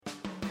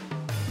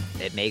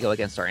it may go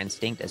against our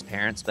instinct as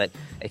parents, but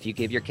if you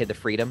give your kid the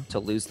freedom to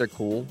lose their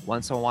cool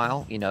once in a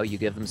while, you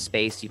give them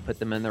space, you put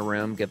them in the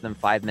room, give them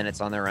 5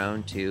 minutes on their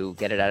own to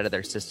get it out of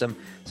their system.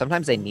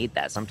 Sometimes they need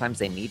that. Sometimes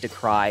they need to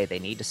cry, they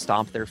need to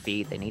stomp their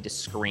feet, they need to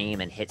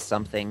scream and hit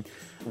something,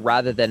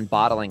 rather than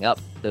bottling up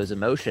those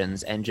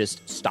emotions and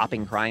just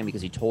stopping crying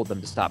because you told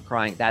them to stop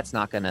crying. That's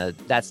not gonna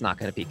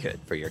be good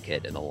for your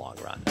kid in the long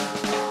run.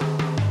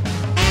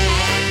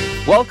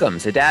 Welcome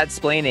to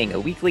Dadsplaining, a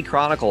weekly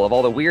chronicle of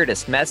all the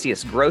weirdest,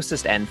 messiest,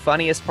 grossest, and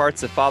funniest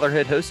parts of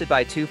fatherhood, hosted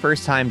by two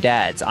first-time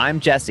dads.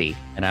 I'm Jesse.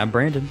 And I'm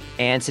Brandon.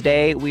 And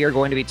today we are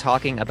going to be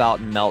talking about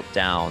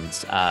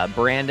meltdowns.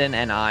 Brandon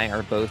and I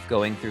are both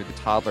going through the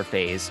toddler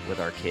phase with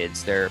our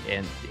kids. They're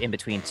in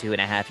between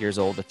 2.5 years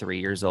old to 3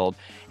 years old,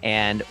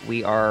 and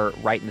we are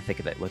right in the thick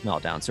of it with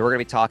meltdowns. So we're going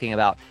to be talking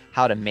about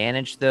how to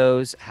manage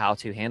those, how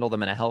to handle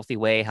them in a healthy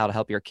way, how to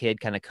help your kid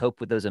kind of cope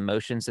with those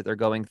emotions that they're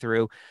going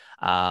through,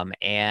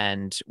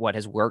 and what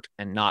has worked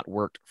and not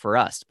worked for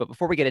us. But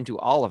before we get into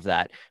all of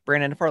that,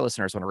 Brandon, if our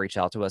listeners want to reach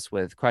out to us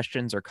with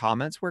questions or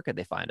comments, where could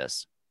they find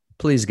us?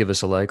 Please give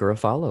us a like or a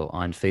follow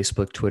on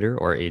Facebook, Twitter,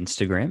 or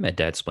Instagram at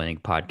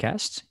Dadsplaining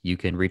Podcast. You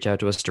can reach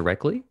out to us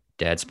directly,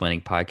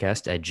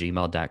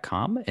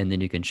 dadsplainingpodcast@gmail.com, and then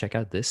you can check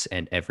out this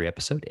and every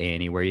episode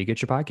anywhere you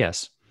get your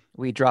podcasts.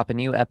 We drop a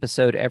new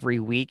episode every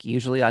week,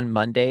 usually on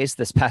Mondays.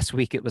 This past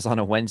week, it was on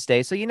a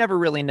Wednesday, so you never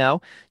really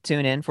know.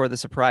 Tune in for the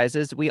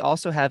surprises. We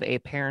also have a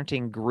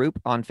parenting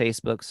group on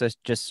Facebook, so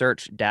just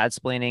search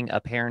Dadsplaining,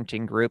 a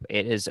parenting group.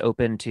 It is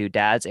open to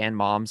dads and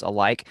moms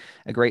alike.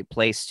 A great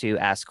place to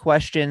ask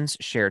questions,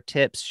 share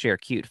tips, share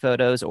cute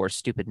photos, or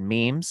stupid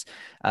memes.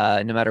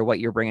 No matter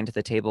what you're bringing to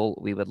the table,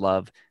 we would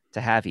love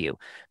to have you.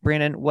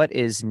 Brandon, what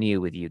is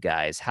new with you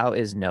guys? How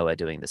is Noah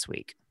doing this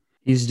week?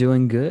 He's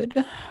doing good.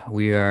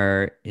 We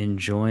are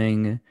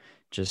enjoying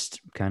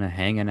just kind of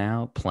hanging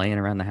out, playing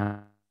around the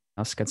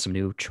house. Got some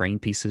new train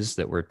pieces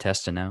that we're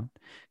testing out.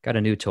 Got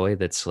a new toy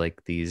that's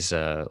like these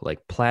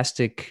like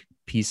plastic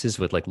pieces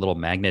with like little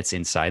magnets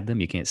inside them.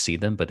 You can't see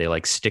them, but they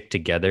like stick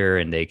together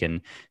and they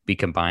can be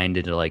combined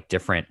into like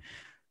different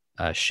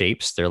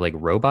shapes. They're like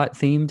robot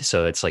themed.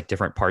 So it's like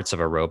different parts of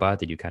a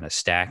robot that you kind of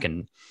stack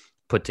and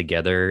put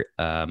together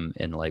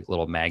in like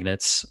little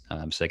magnets,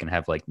 so they can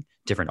have like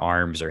different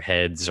arms or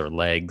heads or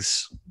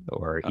legs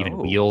or even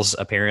wheels,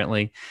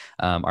 apparently,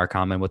 are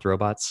common with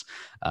robots.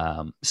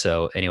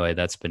 So anyway,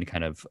 that's been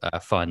kind of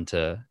fun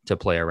to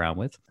play around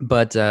with.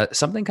 But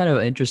something kind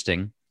of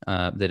interesting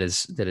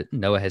that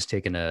Noah has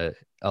taken a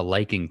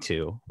liking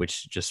to,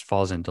 which just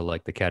falls into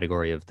like the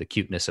category of the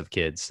cuteness of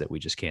kids that we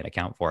just can't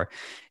account for,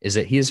 is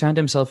that he has found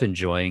himself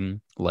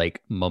enjoying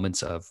like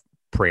moments of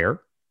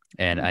prayer.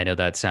 And I know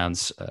that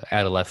sounds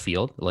out of left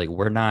field. Like,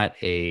 we're not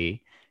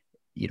a,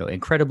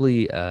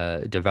 incredibly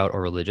devout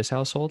or religious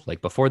household.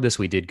 Like, before this,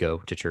 we did go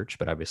to church,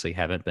 but obviously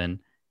haven't been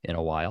in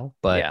a while.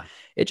 But yeah,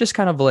 it just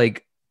kind of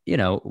like,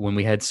 when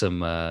we had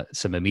some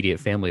immediate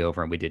family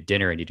over and we did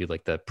dinner and you do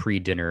like the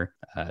pre-dinner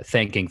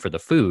thanking for the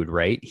food,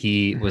 right?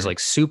 He was like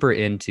super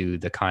into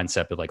the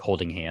concept of like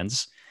holding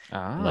hands.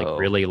 Like,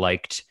 really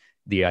liked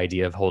the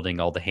idea of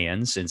holding all the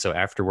hands. And so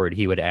afterward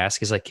he would ask,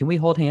 he's like, can we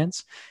hold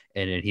hands?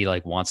 And then he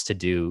like wants to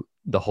do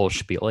the whole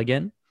spiel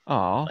again.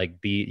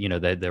 Like be,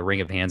 the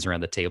ring of hands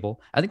around the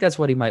table. I think that's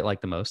what he might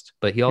like the most,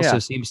 but he also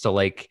seems to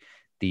like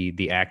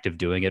the act of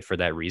doing it for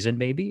that reason,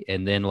 maybe.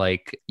 And then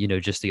like,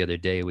 just the other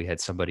day we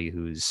had somebody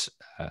who's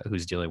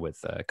dealing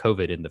with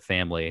COVID in the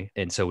family.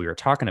 And so we were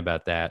talking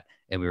about that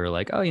and we were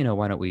like, oh,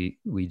 why don't we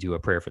do a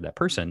prayer for that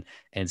person?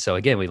 And so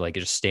again, we like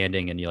just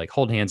standing and you like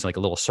hold hands in like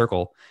a little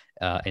circle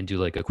and do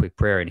like a quick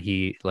prayer. And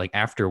he like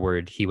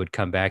afterward, he would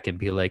come back and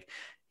be like,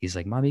 he's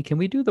like, Mommy, can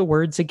we do the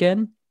words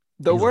again?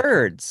 The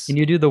words. Like, can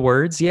you do the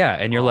words? Yeah.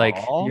 And you're like,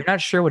 you're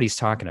not sure what he's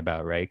talking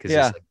about, right?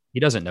 Because like, he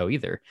doesn't know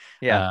either.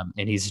 Yeah.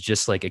 And he's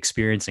just like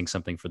experiencing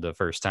something for the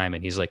first time.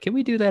 And he's like, can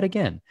we do that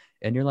again?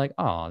 And you're like,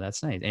 oh,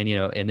 that's nice. And,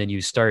 and then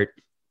you start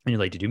and you're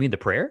like, did you mean the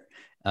prayer?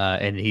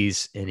 And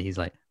he's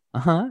like,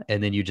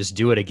 and then you just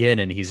do it again.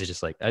 And he's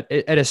just like,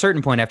 at a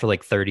certain point after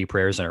like 30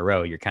 prayers in a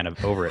row, you're kind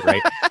of over it,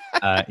 right?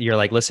 You're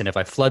like, listen, if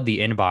I flood the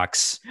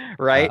inbox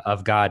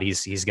of God,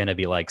 he's going to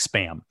be like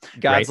spam.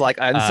 God's right?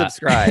 like,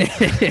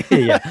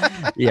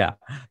 unsubscribe.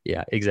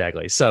 Yeah,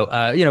 exactly.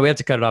 So, we have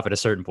to cut it off at a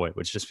certain point,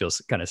 which just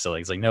feels kind of silly.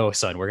 It's like, no,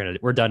 son,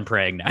 we're done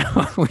praying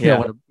now.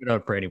 we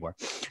don't pray anymore.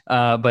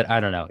 But I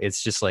don't know.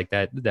 It's just like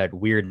that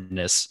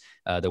weirdness,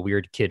 the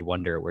weird kid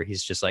wonder where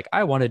he's just like,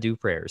 I want to do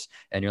prayers.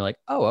 And you're like,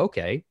 oh,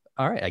 okay.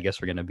 All right, I guess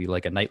we're going to be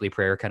like a nightly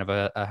prayer kind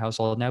of a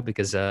household now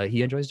because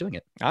he enjoys doing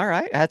it. All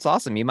right, that's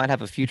awesome. You might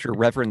have a future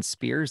Reverend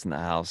Spears in the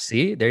house.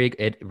 See,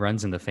 it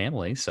runs in the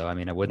family. So, I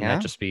mean, wouldn't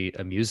that just be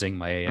amusing?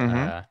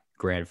 My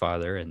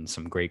grandfather and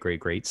some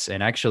greats.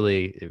 And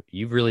actually,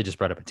 you've really just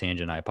brought up a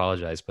tangent. I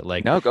apologize, but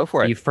like, no, go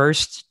for it. The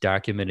first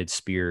documented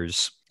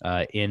Spears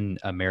in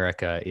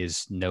America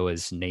is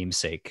Noah's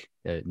namesake,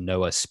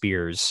 Noah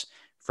Spears,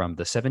 from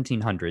the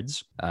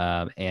 1700s.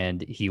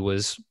 And he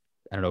was,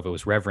 I don't know if it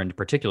was Reverend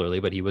particularly,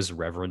 but he was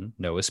Reverend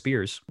Noah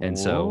Spears. And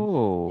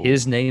so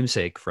his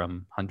namesake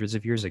from hundreds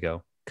of years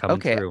ago coming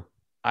through.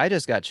 I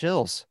just got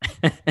chills.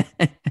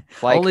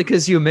 Like, Only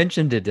because you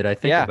mentioned it did I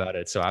think yeah, about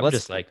it. So I'm let's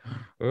just like,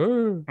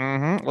 "Oh."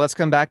 let's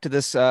come back to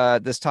this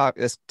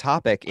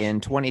topic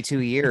in 22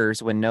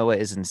 years when Noah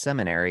is in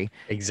seminary,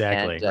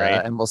 Exactly,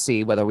 right? and we'll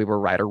see whether we were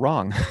right or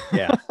wrong.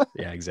 Yeah,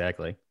 yeah,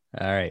 exactly.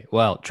 All right.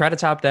 Well, try to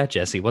top that,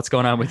 Jesse. What's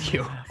going on with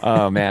you?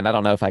 Oh man, I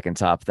don't know if I can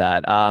top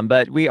that.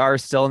 But we are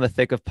still in the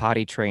thick of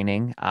potty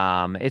training.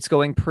 It's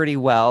going pretty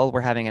well.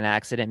 We're having an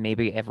accident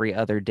maybe every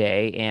other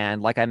day,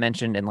 and like I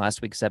mentioned in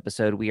last week's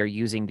episode, we are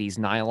using these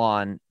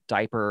nylon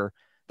diaper.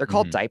 They're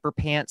called Mhm. diaper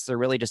pants. They're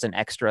really just an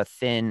extra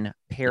thin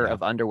pair Yeah.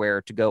 of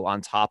underwear to go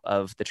on top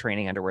of the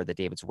training underwear that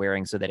David's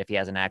wearing, so that if he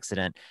has an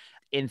accident,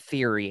 in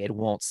theory, it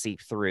won't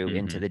seep through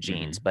into Hmm. the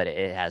jeans. Hmm. But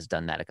it has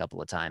done that a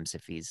couple of times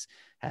if he's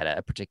had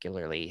a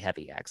particularly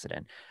heavy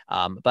accident.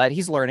 But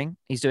he's learning.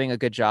 He's doing a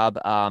good job.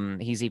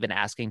 He's even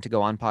asking to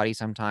go on potty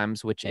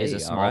sometimes, which is a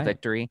Hey, all small right.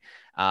 victory.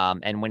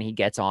 And when he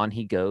gets on,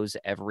 he goes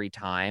every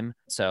time.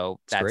 So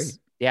It's great.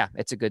 yeah,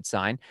 it's a good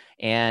sign.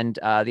 And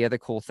the other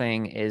cool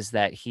thing is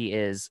that he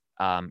is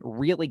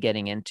really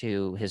getting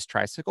into his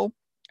tricycle.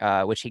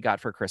 Which he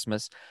got for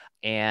Christmas.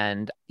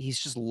 And he's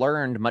just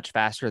learned much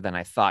faster than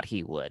I thought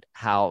he would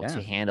how to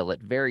Yeah. handle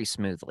it very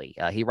smoothly.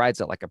 He rides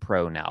it like a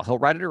pro now. He'll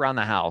ride it around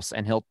the house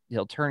and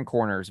he'll turn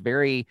corners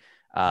very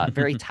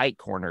tight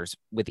corners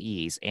with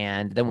ease.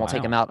 And then we'll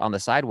take him Wow. out on the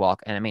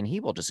sidewalk. And I mean, he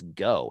will just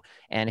go.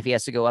 And if he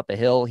has to go up a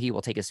hill, he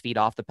will take his feet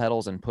off the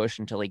pedals and push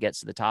until he gets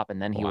to the top.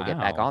 And then he will get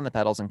back Wow. on the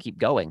pedals and keep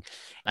going.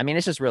 I mean,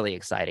 it's just really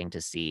exciting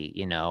to see.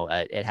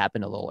 It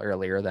happened a little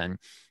earlier than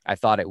I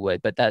thought it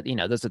would. But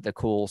those are the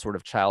cool sort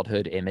of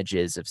childhood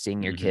images of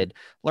seeing your Hmm. kid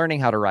learning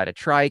how to ride a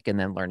trike and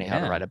then learning how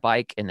to ride Yeah. a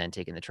bike and then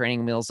taking the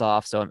training wheels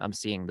off. So I'm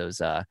seeing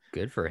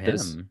Good for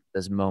those him.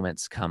 those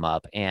moments come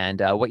up. And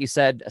what you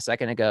said a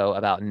second ago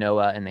about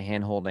Noah and the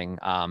hand holding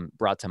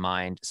brought to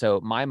mind. So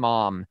my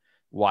mom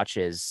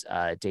watches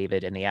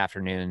David in the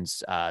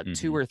afternoons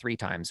two Hmm. or three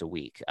times a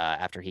week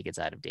after he gets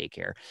out of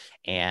daycare.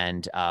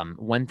 And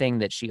one thing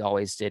that she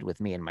always did with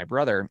me and my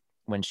brother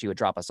when she would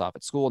drop us off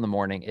at school in the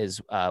morning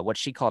is what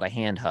she called a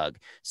hand hug.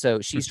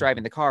 So she's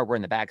driving the car, we're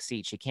in the back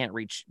seat. She can't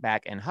reach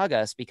back and hug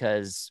us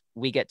because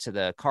we get to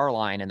the car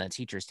line and the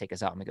teachers take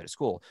us out and we go to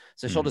school.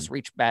 So she'll Hmm. just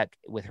reach back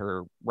with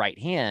her right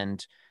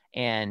hand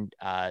and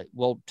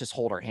we'll just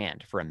hold her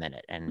hand for a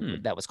minute. And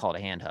Hmm. that was called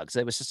a hand hug. So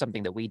it was just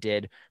something that we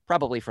did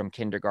probably from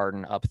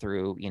kindergarten up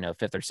through,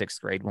 fifth or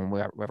sixth grade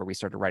whenever we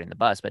started riding the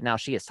bus. But now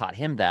she has taught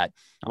him that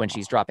when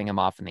she's Oh, dropping him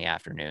off in the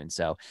afternoon.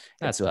 So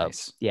it's that's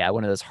nice. yeah,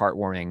 one of those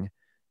heartwarming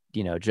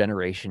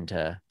generation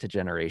to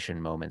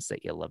generation moments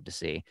that you love to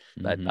see.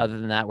 But Hmm. other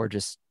than that, we're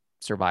just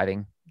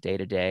surviving day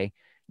to day,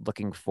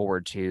 looking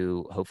forward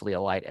to hopefully a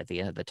light at the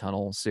end of the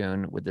tunnel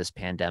soon with this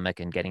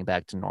pandemic and getting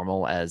back to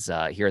normal as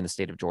here in the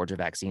state of Georgia,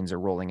 vaccines are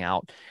rolling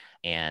out.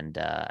 And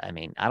I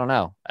mean, I don't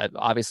know.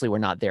 Obviously, we're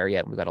not there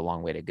yet. We've got a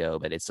long way to go,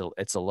 but it's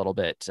a little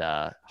bit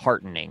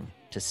heartening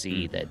to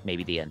see Hmm. that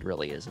maybe the end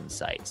really is in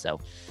sight. So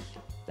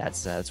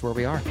that's where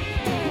we are.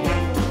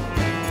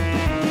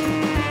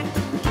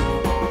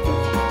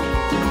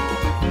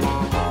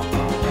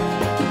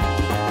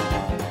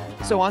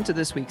 So, on to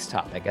this week's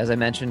topic. As I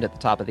mentioned at the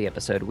top of the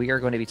episode, we are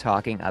going to be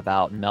talking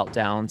about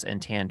meltdowns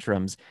and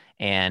tantrums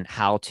and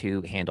how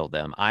to handle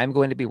them. I'm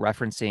going to be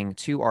referencing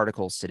two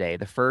articles today.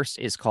 The first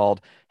is called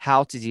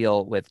How to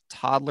Deal with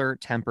Toddler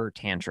Temper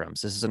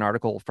Tantrums. This is an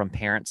article from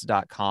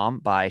parents.com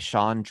by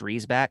Sean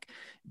Driesbach,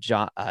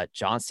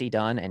 John C.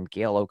 Dunn, and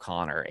Gail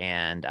O'Connor.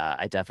 And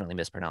I definitely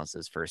mispronounced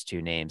those first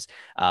two names.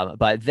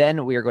 But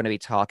then we are going to be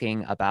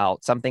talking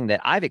about something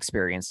that I've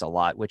experienced a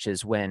lot, which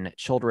is when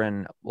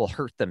children will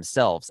hurt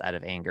themselves out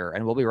of anger.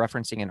 And we'll be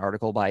referencing an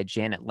article by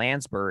Janet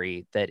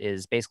Lansbury that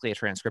is basically a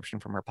transcription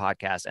from her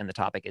podcast. And the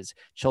topic is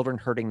children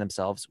hurting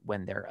themselves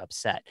when they're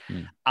upset.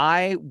 Hmm.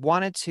 I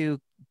wanted to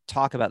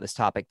talk about this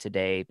topic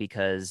today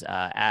because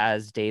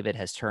as David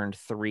has turned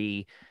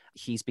 3,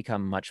 he's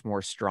become much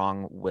more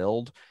strong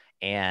willed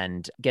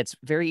and gets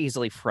very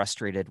easily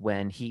frustrated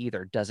when he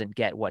either doesn't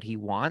get what he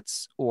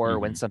wants or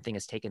when Hmm. something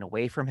is taken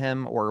away from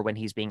him or when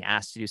he's being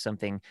asked to do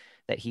something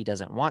that he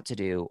doesn't want to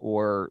do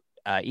or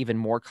even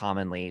more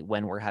commonly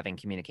when we're having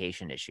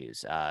communication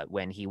issues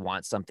when he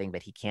wants something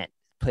but he can't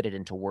put it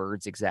into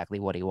words exactly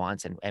what he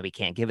wants and we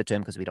can't give it to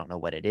him because we don't know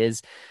what it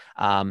is.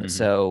 Hmm.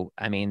 So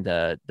I mean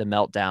the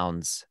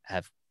meltdowns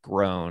have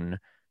grown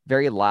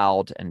very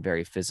loud and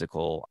very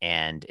physical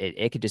and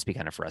it could just be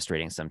kind of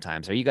frustrating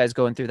sometimes. Are you guys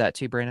going through that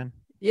too, Brandon?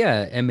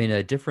 Yeah, I mean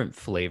a different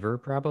flavor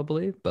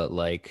probably, but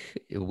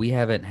like we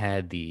haven't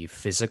had the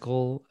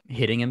physical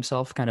hitting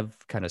himself kind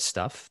of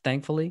stuff,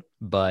 thankfully.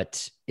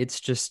 But it's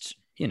just,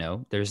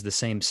 there's the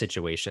same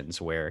situations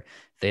where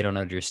they don't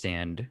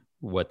understand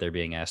what they're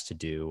being asked to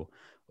do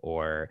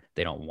or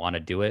they don't want to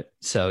do it.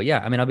 So yeah,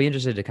 I mean I'll be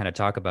interested to kind of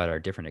talk about our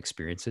different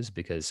experiences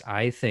because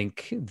I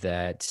think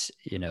that,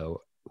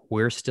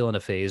 we're still in a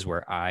phase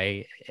where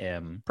I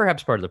am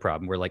perhaps part of the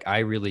problem where like I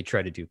really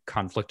try to do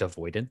conflict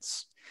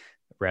avoidance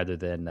rather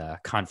than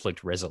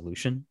conflict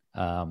resolution.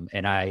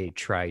 And I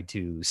try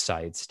to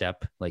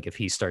sidestep. Like if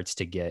he starts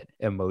to get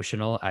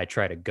emotional, I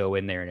try to go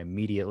in there and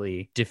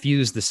immediately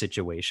diffuse the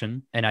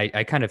situation. And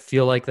I kind of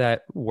feel like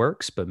that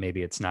works, but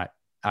maybe it's not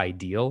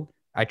ideal.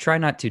 I try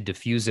not to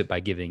diffuse it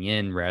by giving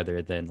in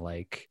rather than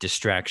like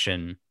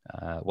distraction.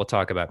 We'll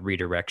talk about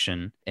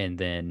redirection and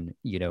then,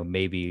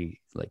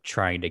 maybe like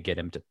trying to get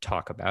him to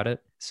talk about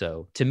it.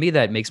 So to me,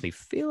 that makes me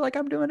feel like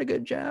I'm doing a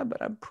good job,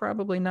 but I'm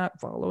probably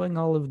not following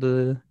all of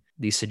the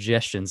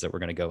suggestions that we're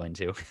going to go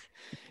into.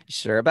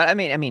 Sure, but I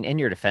mean, in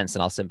your defense,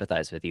 and I'll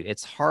sympathize with you.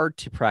 It's hard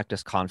to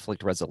practice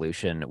conflict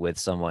resolution with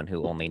someone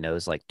who only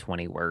knows like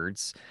 20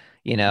 words,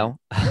 you know?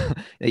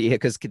 Yeah,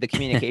 because the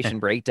communication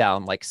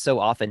breakdown, like so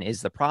often,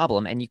 is the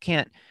problem, and you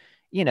can't,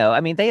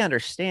 I mean, they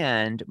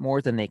understand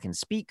more than they can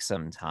speak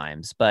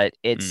sometimes, but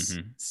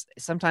Hmm.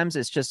 sometimes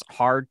it's just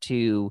hard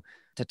to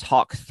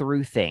talk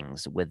through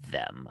things with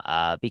them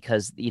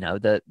because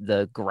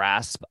the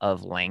grasp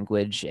of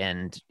language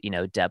and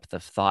depth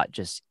of thought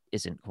just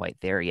isn't quite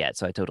there yet.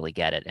 So I totally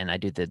get it. And I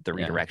do the Yeah.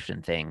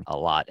 redirection thing a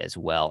lot as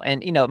well.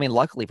 And, I mean,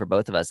 luckily for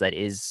both of us, that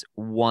is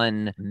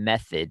one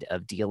method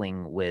of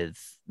dealing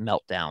with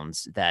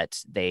meltdowns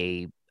that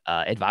they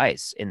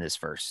advise in this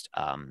first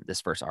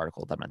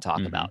article that I'm going to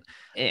talk Hmm. about.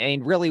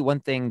 And really, one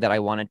thing that I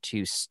wanted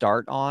to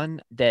start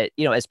on that,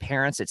 as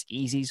parents, it's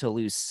easy to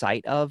lose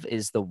sight of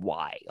is the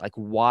why. Like,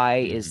 why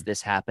is Hmm.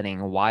 this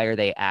happening? Why are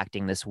they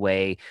acting this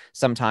way?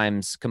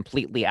 Sometimes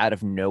completely out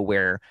of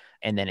nowhere,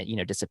 and then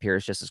it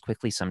disappears just as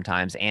quickly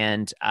sometimes.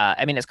 And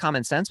I mean, it's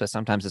common sense, but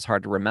sometimes it's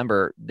hard to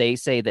remember. They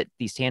say that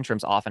these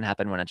tantrums often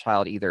happen when a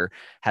child either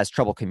has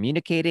trouble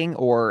communicating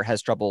or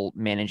has trouble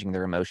managing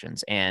their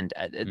emotions. And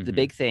the Hmm.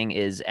 big thing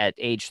is at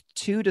age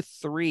 2 to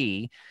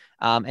 3.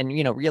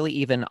 And really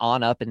even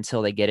on up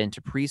until they get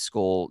into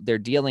preschool, they're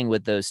dealing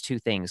with those two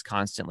things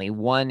constantly.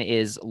 One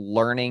is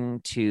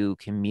learning to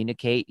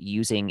communicate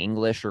using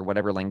English or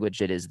whatever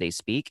language it is they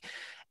speak,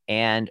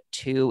 and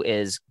two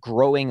is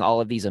growing all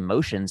of these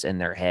emotions in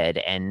their head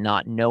and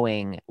not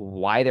knowing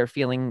why they're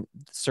feeling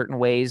certain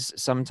ways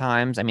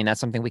sometimes. I mean, that's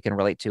something we can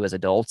relate to as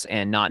adults,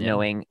 and not Yeah.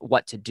 knowing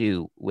what to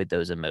do with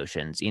those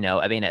emotions.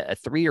 I mean, a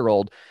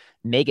 3-year-old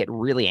may get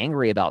really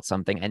angry about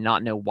something and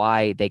not know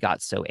why they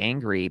got so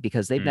angry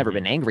because they've never Hmm.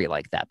 been angry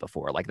like that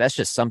before. Like that's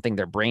just something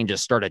their brain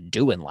just started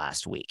doing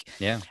last week.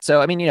 Yeah.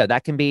 So, I mean,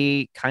 that can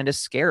be kind of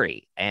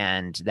scary,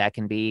 and that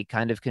can be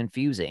kind of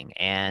confusing,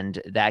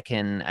 and that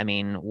can, I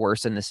mean,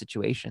 worsen the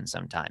situation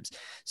sometimes.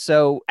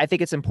 So I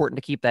think it's important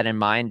to keep that in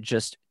mind,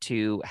 just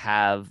to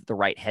have the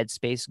right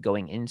headspace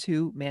going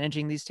into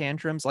managing these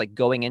tantrums, like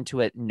going into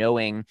it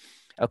knowing,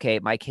 okay,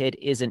 my kid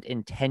isn't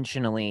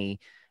intentionally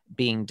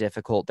being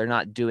difficult. They're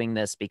not doing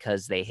this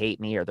because they hate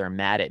me or they're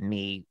mad at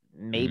me.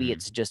 Maybe Hmm.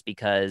 it's just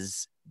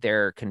because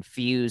they're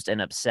confused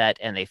and upset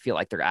and they feel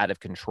like they're out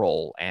of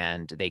control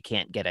and they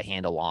can't get a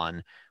handle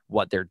on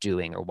what they're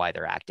doing or why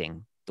they're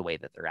acting the way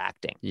that they're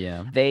acting.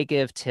 Yeah. They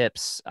give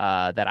tips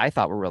that I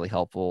thought were really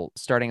helpful.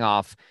 Starting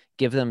off,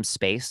 give them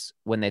space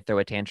when they throw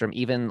a tantrum,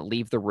 even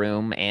leave the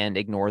room and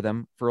ignore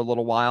them for a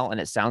little while.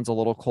 And it sounds a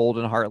little cold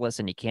and heartless,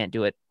 and you can't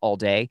do it all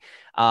day.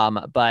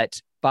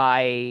 But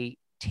by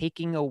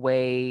taking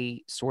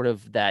away sort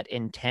of that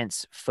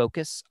intense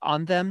focus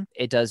on them,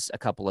 it does a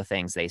couple of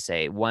things, they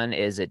say. One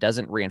is it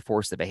doesn't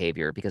reinforce the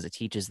behavior because it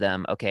teaches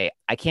them, okay,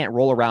 I can't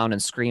roll around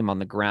and scream on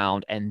the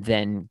ground and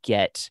then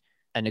get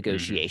a Hmm.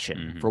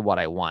 negotiation Hmm. for what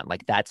I want.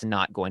 Like that's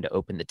not going to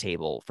open the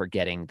table for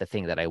getting the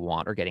thing that I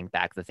want or getting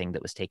back the thing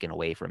that was taken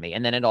away from me.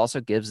 And then it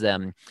also gives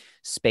them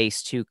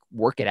space to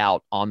work it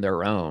out on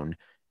their own,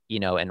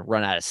 and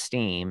run out of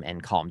steam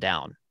and calm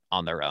down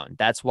on their own.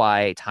 That's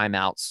why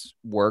timeouts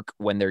work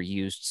when they're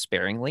used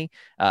sparingly.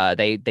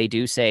 They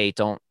do say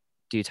don't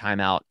do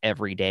timeout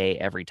every day,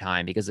 every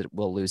time, because it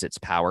will lose its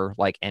power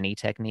like any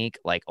technique.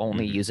 Like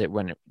only Hmm. use it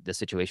when the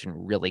situation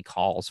really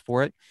calls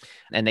for it.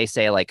 And they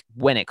say like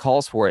when it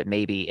calls for it,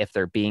 maybe if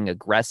they're being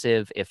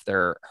aggressive, if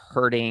they're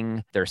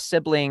hurting their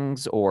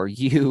siblings or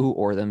you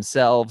or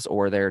themselves,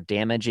 or they're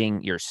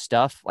damaging your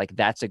stuff, like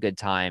that's a good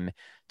time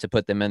to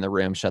put them in the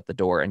room, shut the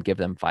door, and give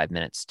them 5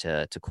 minutes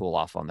to cool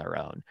off on their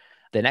own.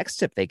 The next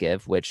tip they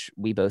give, which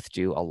we both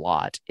do a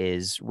lot,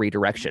 is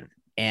redirection.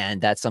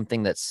 And that's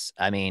something that's,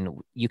 I mean,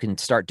 you can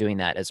start doing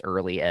that as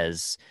early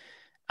as,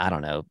 I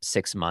don't know,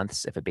 6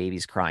 months. If a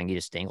baby's crying, you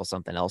just dangle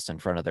something else in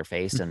front of their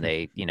face and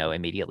they,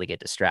 immediately get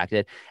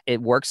distracted.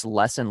 It works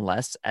less and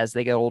less as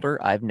they get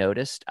older. I've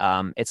noticed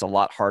it's a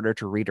lot harder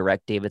to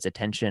redirect David's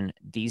attention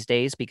these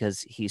days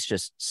because he's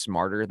just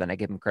smarter than I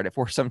give him credit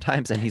for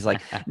sometimes. And he's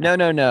like, no,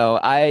 no, no,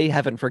 I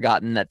haven't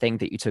forgotten that thing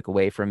that you took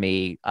away from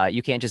me.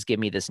 You can't just give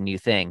me this new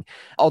thing.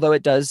 Although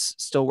it does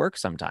still work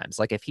sometimes.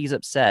 Like if he's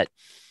upset,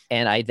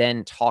 and I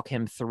then talk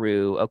him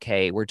through,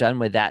 okay, we're done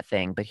with that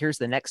thing, but here's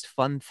the next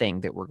fun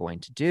thing that we're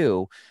going to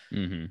do.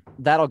 Hmm.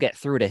 That'll get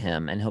through to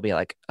him and he'll be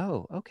like,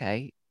 oh,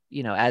 okay.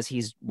 As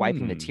he's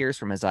wiping the Hmm. tears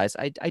from his eyes,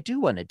 I do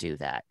want to do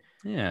that.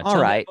 Yeah, All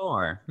tell me right.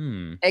 more.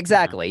 Yeah.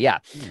 Exactly. Yeah.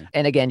 Yeah.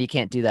 And again, you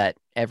can't do that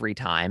every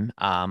time.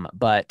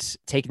 But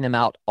taking them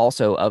out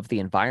also of the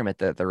environment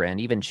that they're in,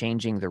 even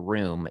changing the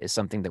room is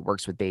something that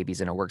works with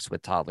babies and it works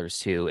with toddlers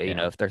too. You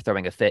know, Yeah. if they're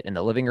throwing a fit in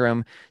the living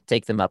room,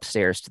 take them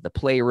upstairs to the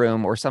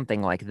playroom or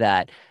something like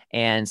that.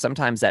 And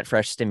sometimes that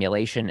fresh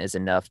stimulation is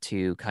enough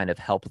to kind of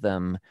help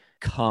them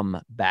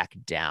come back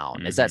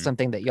down. Is that Hmm.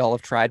 something that y'all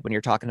have tried when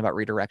you're talking about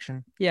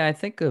redirection? Yeah, I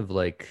think of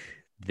like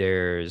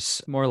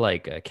there's more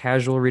like a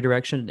casual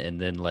redirection, and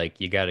then like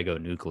you got to go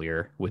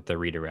nuclear with the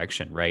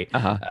redirection, right?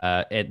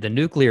 Uh-huh. And the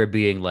nuclear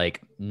being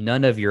like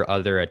none of your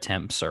other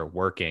attempts are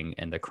working,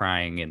 and the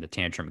crying and the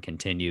tantrum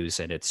continues,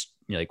 and it's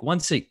like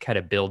once it kind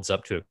of builds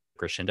up to a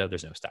crescendo,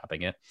 there's no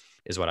stopping it,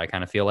 is what I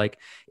kind of feel like.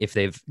 If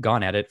they've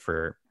gone at it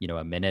for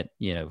a minute,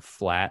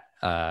 flat,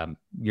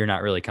 you're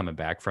not really coming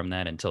back from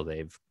that until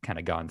they've kind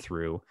of gone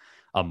through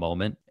a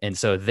moment. And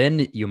so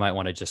then you might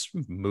want to just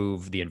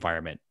move the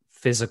environment,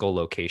 physical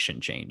location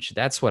change.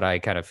 That's what I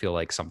kind of feel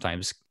like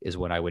sometimes is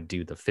when I would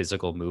do the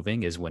physical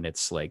moving, is when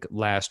it's like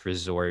last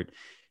resort.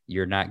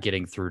 You're not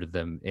getting through to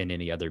them in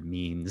any other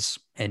means.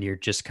 And you're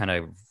just kind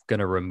of going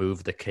to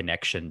remove the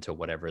connection to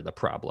whatever the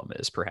problem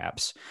is,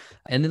 perhaps.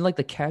 And then, like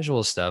the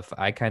casual stuff,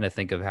 I kind of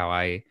think of how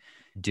I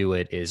do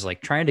it is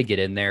like trying to get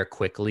in there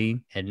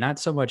quickly and not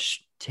so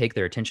much take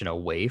their attention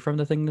away from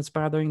the thing that's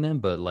bothering them,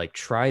 but like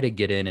try to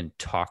get in and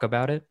talk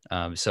about it.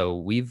 So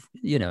we've,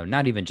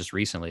 not even just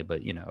recently,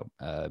 but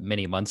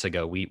many months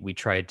ago, we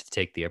tried to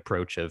take the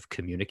approach of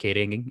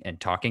communicating and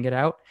talking it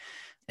out.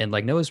 And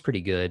like Noah's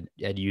pretty good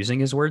at using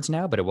his words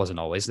now, but it wasn't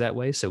always that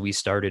way. So we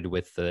started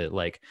with the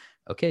like,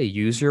 okay,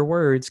 use your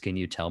words. Can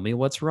you tell me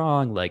what's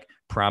wrong? Like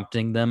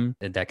prompting them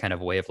in that kind of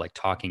way of like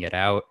talking it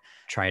out,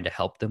 trying to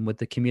help them with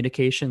the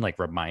communication, like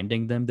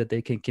reminding them that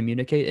they can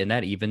communicate. And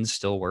that even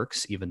still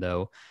works, even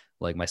though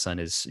like my son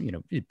is,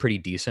 pretty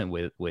decent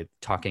with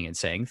talking and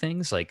saying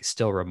things, like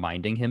still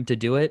reminding him to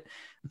do it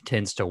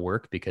tends to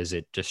work because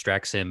it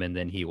distracts him, and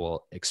then he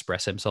will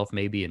express himself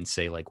maybe and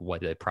say like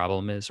what the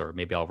problem is, or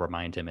maybe I'll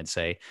remind him and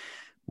say,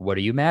 what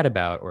are you mad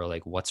about, or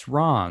like what's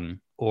wrong,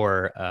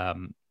 or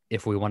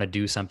if we want to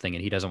do something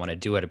and he doesn't want to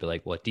do it, I'd be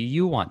like, what do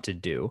you want to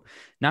do?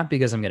 Not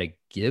because I'm going to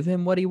give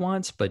him what he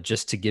wants, but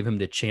just to give him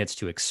the chance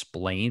to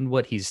explain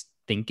what he's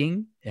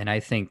thinking. And I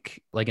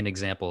think, like an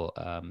example,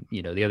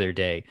 the other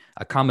day,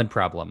 a common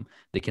problem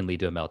that can lead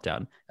to a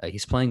meltdown.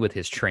 He's playing with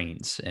his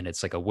trains, and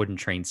it's like a wooden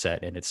train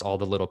set, and it's all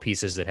the little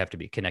pieces that have to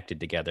be connected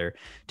together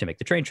to make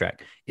the train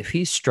track. If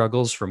he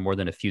struggles for more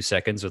than a few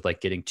seconds with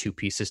like getting two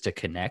pieces to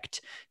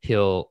connect,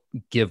 he'll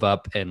give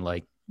up and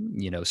like,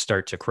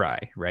 start to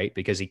cry, right?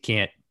 Because he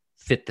can't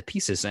fit the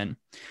pieces in.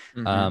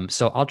 Mm-hmm.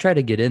 So I'll try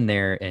to get in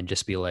there and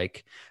just be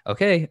like,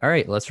 okay, all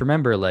right, let's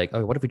remember, like,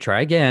 oh, what if we try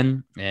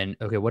again? And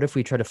okay, what if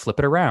we try to flip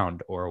it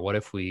around? Or what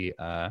if we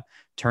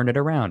turn it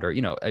around? Or,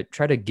 I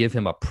try to give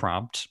him a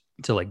prompt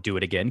to like do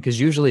it again. Cause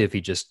usually if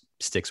he just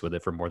sticks with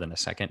it for more than a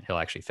second, he'll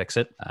actually fix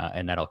it.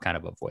 And that'll kind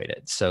of avoid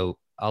it. So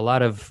a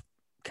lot of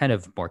kind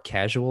of more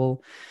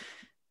casual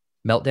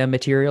meltdown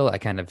material, I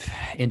kind of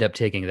end up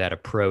taking that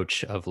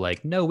approach of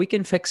like, no, we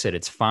can fix it,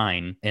 it's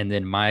fine. And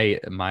then my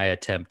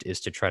attempt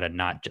is to try to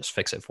not just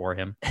fix it for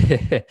him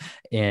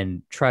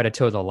and try to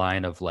toe the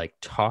line of like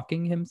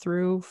talking him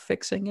through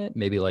fixing it,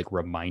 maybe like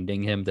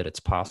reminding him that it's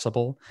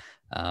possible.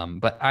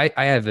 But I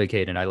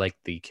advocate, and I like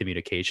the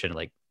communication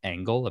like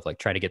angle of like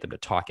trying to get them to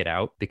talk it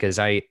out, because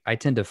I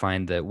tend to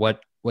find that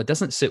what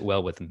doesn't sit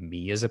well with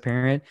me as a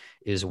parent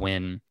is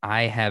when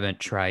I haven't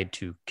tried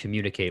to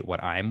communicate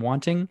what I'm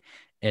wanting,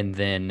 and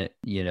then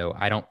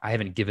I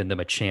haven't given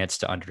them a chance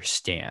to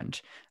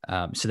understand.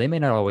 So they may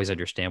not always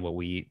understand what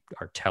we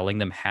are telling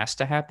them has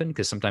to happen,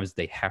 because sometimes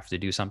they have to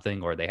do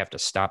something, or they have to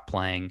stop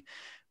playing,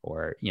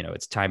 or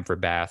it's time for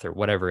bath, or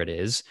whatever it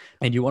is.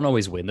 And you won't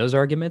always win those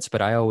arguments,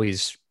 but I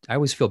always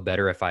feel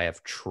better if I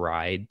have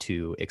tried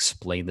to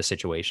explain the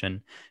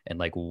situation and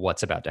like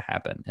what's about to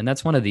happen. And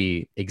that's one of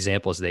the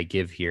examples they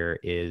give here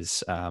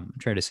is I'm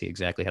trying to see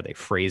exactly how they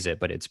phrase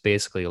it, but it's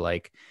basically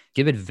like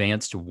give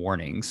advanced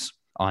warnings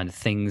on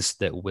things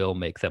that will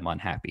make them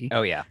unhappy.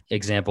 Oh yeah.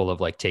 Example of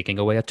like taking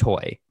away a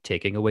toy,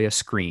 taking away a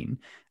screen,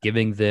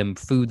 giving them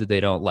food that they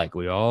don't like.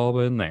 We all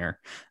been there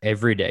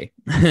every day.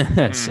 So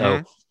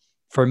Mm-hmm.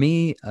 for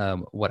me,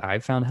 what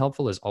I've found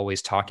helpful is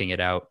always talking it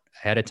out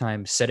ahead of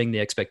time, setting the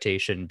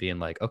expectation, being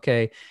like,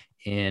 okay.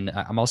 And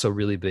I'm also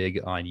really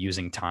big on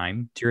using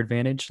time to your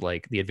advantage,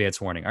 like the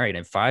advance warning. All right,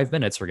 in 5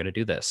 minutes, we're going to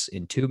do this.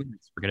 In 2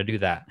 minutes, we're going to do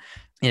that.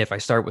 And if I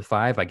start with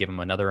 5, I give them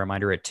another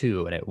reminder at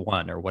 2 and at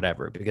 1 or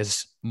whatever,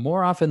 because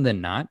more often than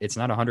not, it's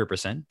not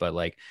 100%, but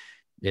like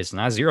it's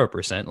not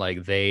 0%.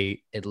 Like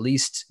they at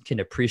least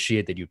can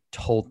appreciate that you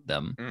told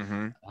them.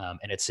 Mm-hmm.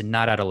 And it's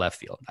not out of left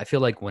field. I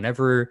feel like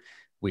whenever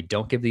we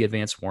don't give the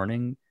advance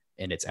warning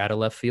and it's out of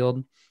left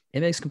field, it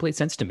makes complete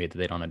sense to me that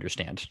they don't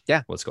understand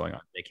Yeah. what's going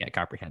on. They can't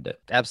comprehend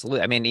it.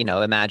 Absolutely. I mean,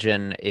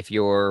 imagine if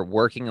you're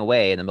working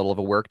away in the middle of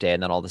a workday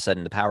and then all of a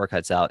sudden the power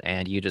cuts out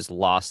and you just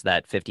lost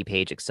that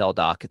 50-page Excel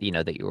doc,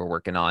 that you were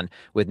working on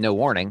with no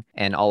warning,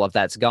 and all of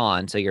that's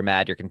gone. So you're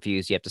mad, you're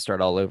confused, you have to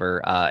start all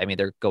over. I mean,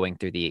 they're going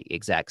through the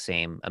exact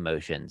same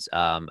emotions.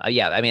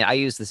 Yeah, I mean, I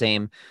use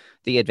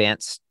the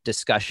advanced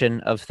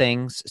discussion of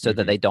things so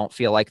that Mm-hmm. they don't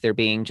feel like they're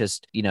being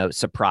just,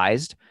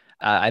 surprised.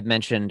 I've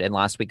mentioned in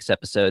last week's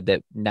episode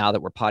that now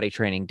that we're potty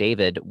training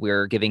David,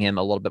 we're giving him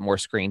a little bit more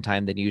screen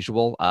time than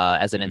usual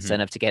as an Mm-hmm.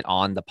 incentive to get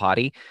on the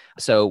potty.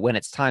 So when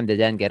it's time to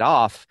then get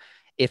off,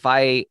 if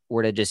I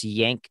were to just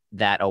yank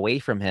that away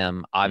from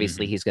him,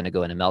 obviously Mm-hmm. he's going to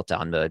go into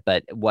meltdown mode.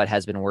 But what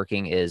has been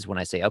working is when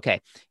I say,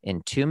 okay,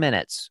 in 2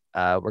 minutes,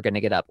 we're going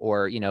to get up.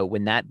 Or,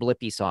 when that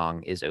Blippy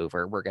song is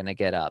over, we're going to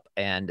get up.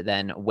 And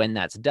then when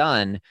that's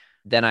done,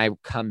 then I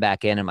come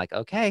back in and I'm like,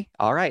 okay,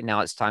 all right, now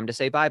it's time to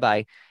say bye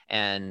bye.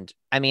 And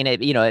I mean,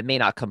 it may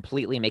not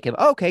completely make him,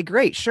 okay,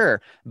 great,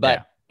 sure,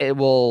 but Yeah. it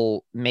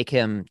will make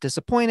him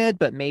disappointed,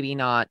 but maybe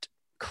not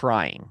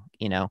crying.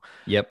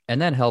 Yep. And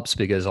that helps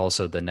because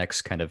also the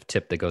next kind of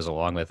tip that goes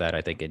along with that,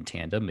 I think, in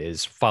tandem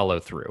is follow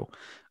through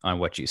on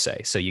what you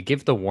say. So you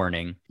give the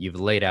warning, you've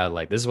laid out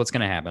like, this is what's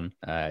going to happen.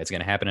 It's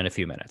going to happen in a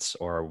few minutes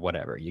or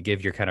whatever. You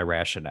give your kind of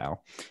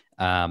rationale.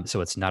 So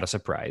it's not a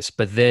surprise,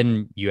 but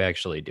then you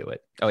actually do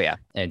it. Oh, yeah.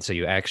 And so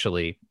you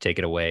actually take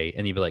it away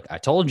and you'd be like, I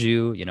told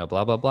you,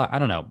 blah, blah, blah. I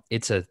don't know.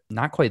 It's a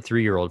not quite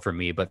 3-year-old for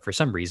me, but for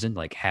some reason,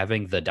 like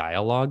having the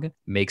dialogue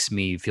makes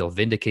me feel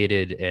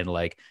vindicated and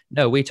like,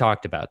 no, we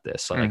talked about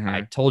this. Like I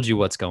Mm-hmm. told you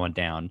what's going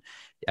down.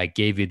 I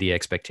gave you the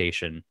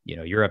expectation.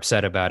 You're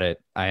upset about it.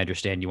 I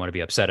understand you want to be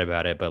upset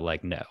about it, but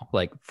like, no,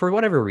 like for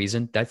whatever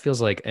reason, that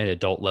feels like an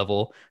adult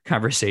level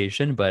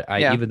conversation. But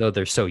Yeah. even though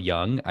they're so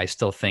young, I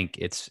still think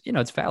it's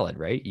valid,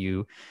 right?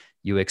 You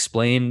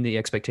explain the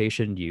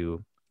expectation,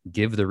 you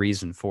give the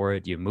reason for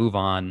it, you move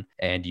on,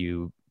 and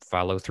you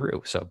follow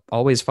through. So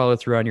always follow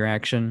through on your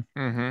action.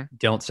 Mm-hmm.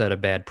 Don't set a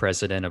bad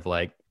precedent of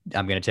like,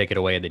 I'm going to take it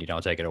away and then you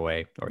don't take it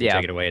away, or you Yeah.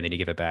 take it away and then you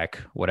give it back,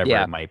 whatever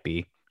Yeah. it might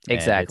be. And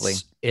Exactly.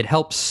 it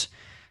helps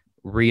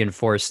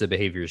reinforce the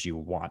behaviors you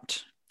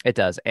want. It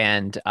does.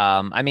 And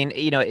I mean,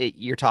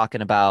 you're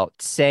talking about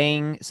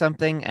saying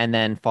something and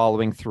then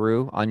following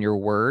through on your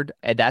word.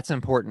 And that's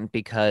important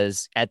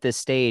because at this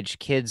stage,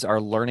 kids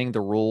are learning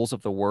the rules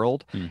of the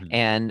world Mm-hmm.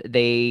 and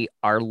they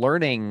are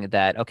learning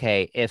that,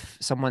 okay, if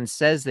someone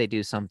says they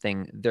do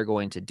something, they're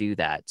going to do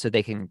that. So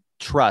they can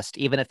trust,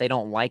 even if they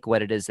don't like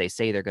what it is they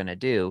say they're going to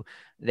do,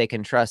 they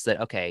can trust that,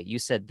 okay, you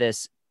said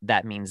this,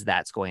 that means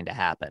that's going to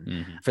happen.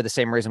 Mm-hmm. For the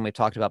same reason we've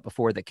talked about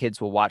before, that kids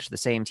will watch the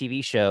same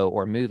TV show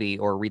or movie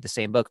or read the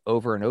same book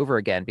over and over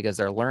again because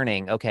they're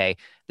learning, okay,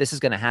 this is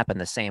going to happen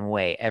the same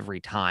way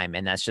every time.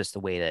 And that's just the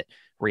way that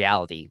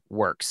reality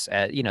works.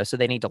 So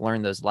they need to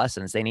learn those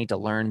lessons. They need to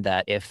learn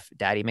that if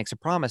daddy makes a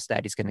promise,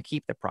 daddy's going to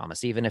keep the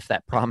promise, even if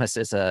that promise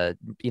is a,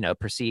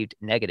 perceived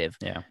negative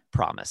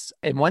promise.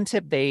 And one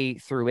tip they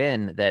threw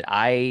in that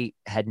I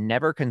had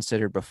never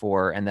considered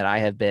before and that I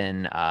have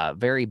been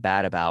very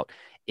bad about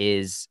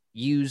is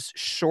use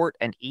short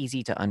and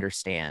easy to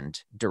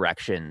understand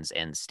directions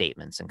and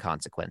statements and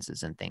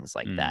consequences and things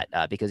like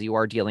that, because you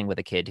are dealing with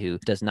a kid who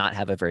does not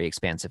have a very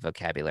expansive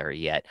vocabulary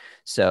yet.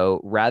 So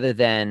rather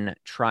than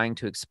trying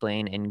to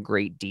explain in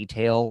great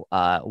detail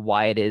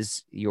why it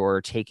is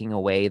you're taking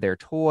away their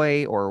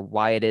toy or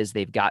why it is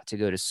they've got to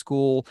go to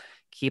school,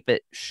 keep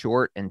it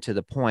short and to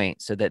the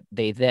point so that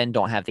they then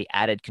don't have the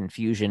added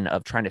confusion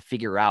of trying to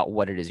figure out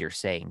what it is you're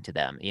saying to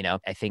them.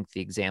 I think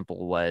the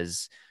example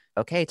was,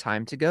 okay,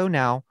 time to go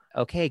now.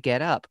 Okay,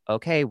 get up.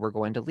 Okay, we're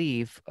going to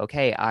leave.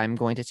 Okay, I'm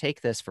going to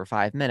take this for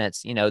 5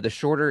 minutes. The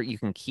shorter you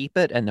can keep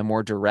it and the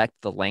more direct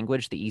the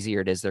language, the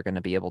easier it is they're going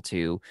to be able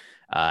to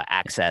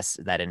access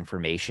that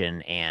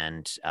information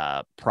and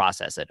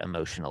process it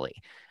emotionally.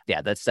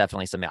 Yeah, that's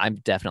definitely something. I'm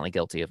definitely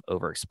guilty of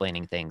over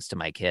explaining things to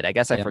my kid. I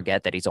guess I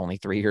forget that he's only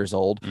 3 years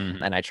old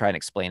and I try and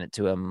explain it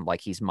to him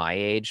like he's my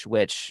age,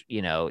 which,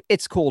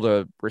 it's cool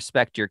to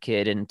respect your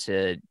kid and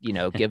to,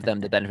 give them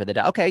the benefit of the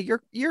doubt. Okay,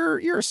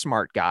 you're a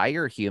smart guy.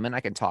 You're a human. I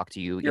can talk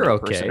to you, You're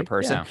person to okay.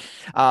 person.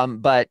 Yeah.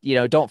 But,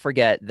 don't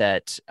forget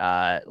that,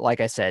 like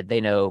I said,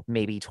 they know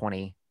maybe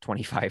 20,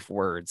 25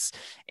 words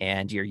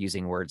and you're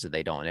using words that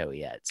they don't know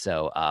yet.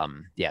 So,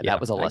 that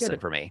was a lesson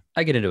for me.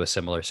 I get into a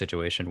similar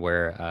situation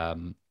where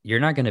you're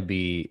not going to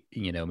be,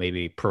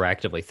 maybe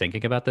proactively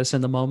thinking about this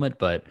in the moment,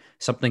 but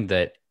something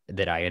that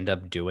I end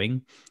up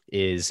doing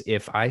is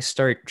if I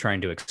start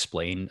trying to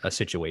explain a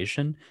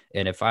situation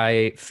and if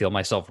I feel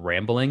myself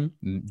rambling,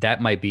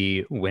 that might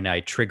be when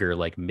I trigger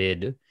like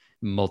mid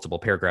multiple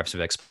paragraphs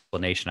of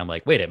explanation. I'm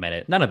like, wait a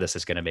minute, none of this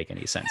is going to make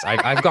any sense.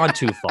 I've gone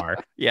too far.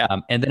 Yeah.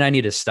 And then I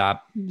need to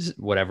stop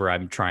whatever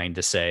I'm trying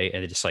to say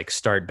and just like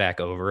start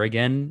back over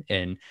again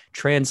and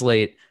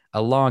translate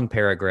a long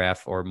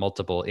paragraph or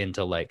multiple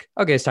into like,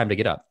 okay, it's time to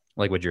get up.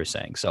 like what you're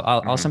saying. So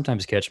I'll Hmm.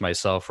 sometimes catch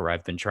myself where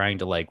I've been trying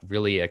to like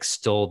really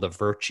extol the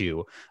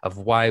virtue of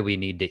why we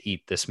need to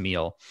eat this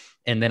meal.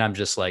 And then I'm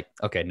just like,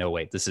 okay, no,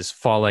 wait, this is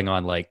falling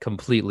on like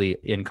completely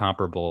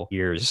incomparable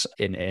years.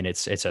 And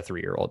it's a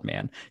 3-year-old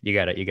man. You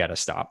gotta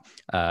stop.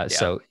 Yeah.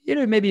 So,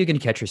 maybe you can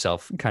catch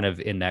yourself kind of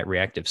in that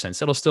reactive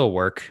sense. It'll still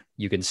work.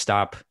 You can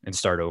stop and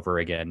start over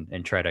again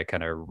and try to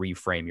kind of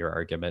reframe your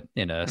argument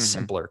in a Hmm.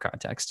 simpler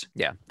context.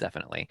 Yeah,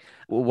 definitely.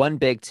 One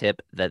big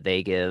tip that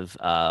they give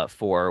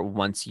for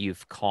once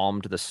you've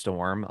calmed the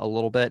storm a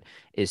little bit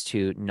is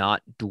to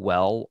not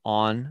dwell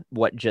on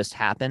what just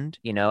happened.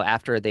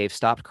 After they've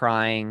stopped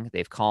crying,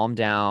 they've calmed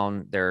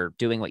down, they're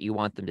doing what you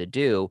want them to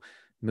do,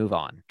 move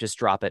on. Just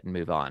drop it and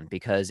move on.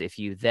 Because if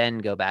you then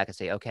go back and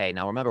say, okay,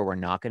 now remember, we're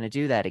not going to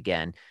do that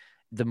again,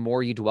 the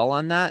more you dwell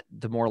on that,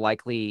 the more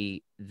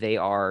likely they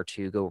are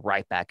to go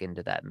right back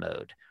into that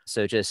mode.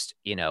 So just,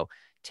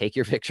 take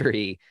your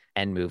victory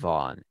and move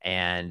on.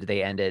 And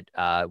they ended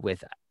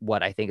with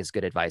what I think is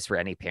good advice for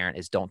any parent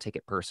is don't take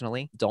it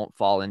personally. Don't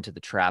fall into the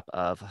trap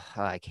of,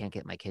 oh, I can't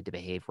get my kid to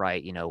behave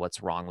right.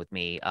 What's wrong with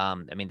me? I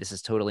mean, this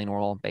is totally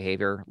normal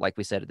behavior. Like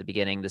we said at the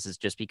beginning, this is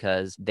just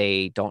because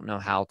they don't know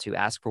how to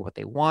ask for what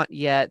they want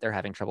yet. They're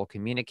having trouble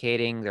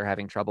communicating. They're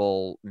having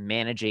trouble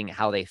managing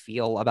how they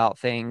feel about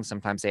things.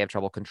 Sometimes they have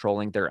trouble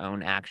controlling their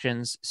own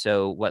actions.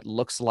 So what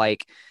looks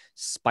like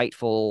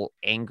spiteful,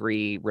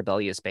 angry,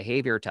 rebellious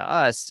behavior to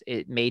us,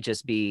 it may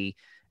just be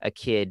a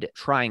kid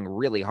trying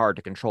really hard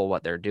to control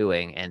what they're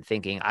doing and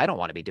thinking, I don't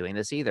want to be doing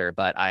this either,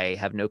 but I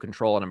have no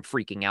control and I'm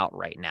freaking out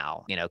right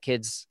now.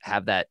 Kids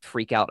have that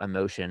freak out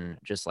emotion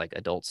just like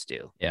adults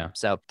do. Yeah.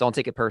 So don't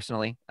take it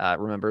personally.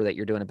 Remember that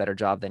you're doing a better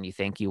job than you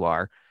think you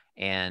are.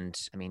 And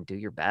I mean, do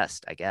your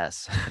best, I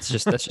guess. That's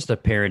just a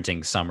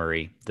parenting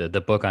summary. The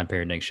book on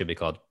parenting should be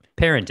called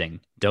Parenting.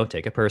 Don't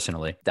take it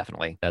personally.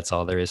 Definitely. That's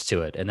all there is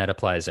to it. And that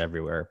applies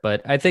everywhere.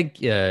 But I think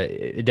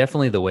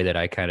definitely the way that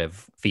I kind of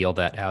feel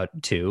that out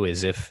too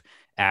is if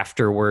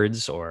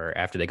afterwards or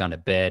after they gone to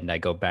bed and I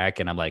go back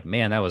and I'm like,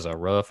 man, that was a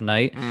rough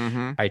night.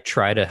 Mm-hmm. I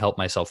try to help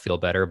myself feel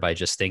better by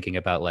just thinking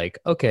about like,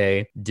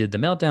 okay, did the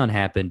meltdown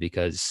happen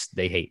because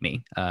they hate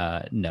me?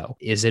 No.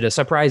 Is it a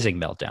surprising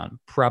meltdown?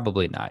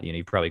 Probably not.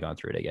 You've probably gone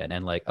through it again.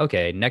 And like,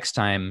 okay, next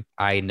time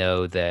I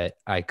know that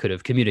I could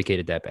have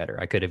communicated that better.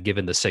 I could have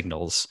given the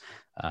signals,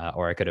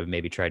 or I could have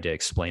maybe tried to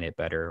explain it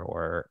better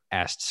or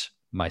asked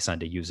my son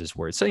to use his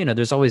words. So,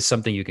 there's always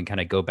something you can kind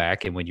of go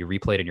back and when you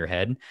replay it in your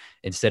head,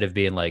 instead of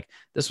being like,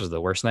 this was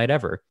the worst night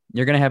ever,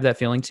 you're going to have that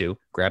feeling too.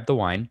 Grab the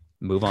wine,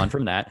 move on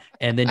from that,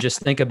 and then just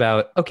think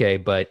about, okay,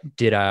 but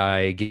did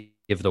I give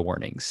the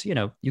warnings?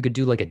 You could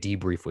do like a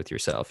debrief with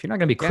yourself. You're not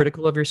going to be Yeah.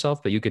 critical of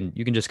yourself, but you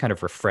can just kind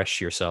of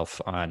refresh yourself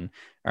on,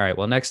 all right,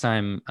 well, next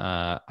time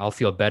I'll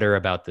feel better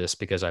about this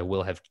because I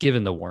will have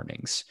given the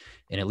warnings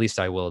and at least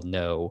I will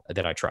know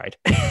that I tried.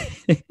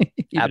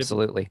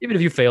 Absolutely. Even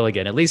if you fail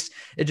again, at least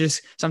it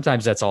just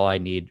sometimes that's all I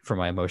need for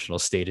my emotional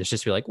state is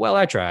just be like, well,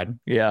 I tried.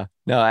 Yeah.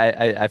 No,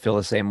 I feel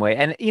the same way.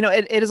 And,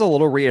 it is a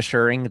little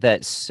reassuring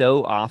that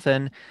so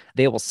often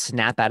they will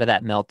snap out of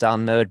that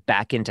meltdown mode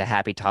back into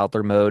happy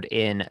toddler mode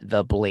in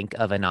the blink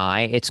of an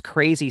eye. It's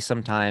crazy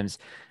sometimes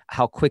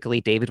how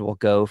quickly David will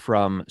go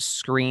from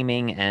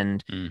screaming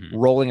and Mm-hmm.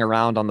 rolling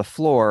around on the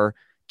floor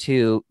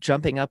to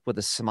jumping up with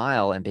a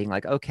smile and being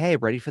like, okay,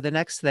 ready for the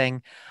next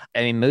thing.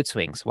 I mean, mood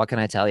swings, what can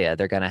I tell you?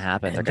 They're going to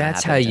happen. They're And going to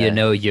that's how happen you to,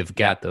 know you've yeah.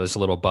 got those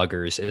little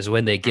buggers is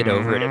when they get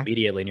over it Hmm.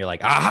 immediately and you're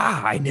like,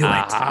 aha, I knew it.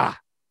 Ah,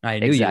 I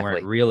knew you weren't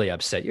exactly. really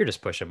upset. You're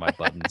just pushing my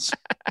buttons.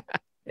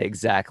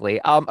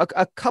 Exactly.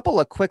 A couple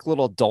of quick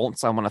little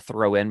don'ts I want to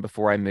throw in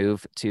before I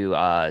move to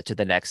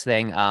the next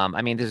thing.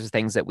 I mean, these are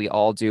things that we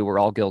all do, we're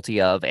all guilty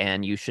of,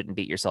 and you shouldn't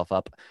beat yourself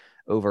up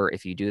over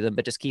if you do them,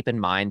 but just keep in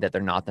mind that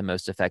they're not the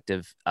most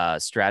effective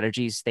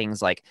strategies.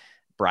 Things like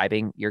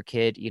bribing your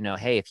kid,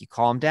 hey, if you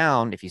calm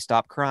down, if you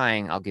stop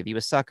crying, I'll give you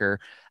a sucker.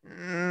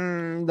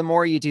 The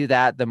more you do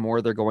that, the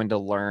more they're going to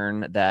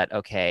learn that,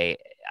 okay,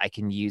 I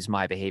can use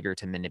my behavior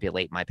to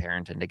manipulate my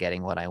parent into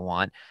getting what I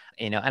want.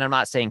 And I'm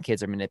not saying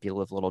kids are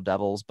manipulative little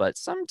devils, but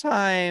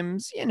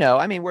sometimes,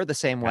 I mean, we're the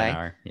same Kind of way.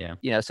 are.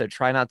 Yeah. So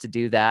try not to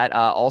do that.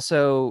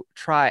 Also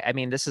try, I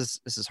mean, this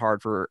is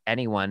hard for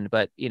anyone,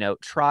 but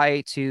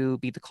try to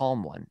be the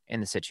calm one in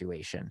the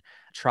situation.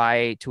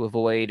 Try to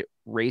avoid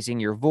raising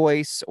your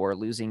voice or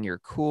losing your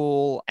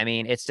cool. I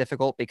mean, it's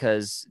difficult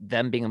because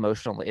them being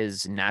emotional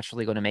is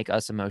naturally going to make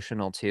us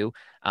emotional too.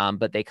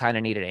 But they kind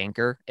of need an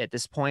anchor at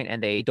this point,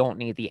 and they don't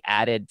need the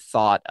added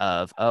thought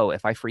of, oh,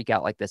 if I freak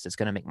out like this, it's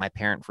going to make my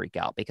parent freak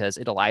out, because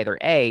it'll either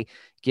A,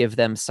 give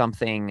them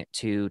something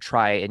to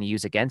try and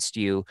use against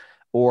you,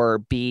 or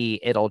B,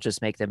 it'll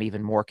just make them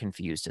even more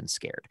confused and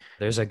scared.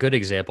 There's a good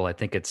example. I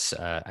think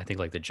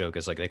like the joke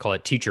is like they call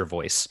it teacher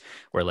voice,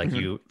 where like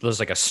Hmm. there's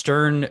like a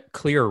stern,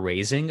 clear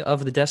raising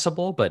of the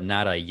decibel, but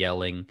not a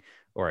yelling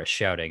or a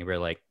shouting. We're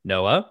like,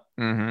 Noah,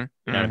 Hmm. you know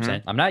what I'm Hmm.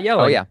 saying? I'm not Oh,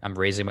 yelling. yeah. I'm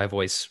raising my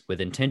voice with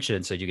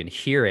intention so you can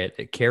hear it.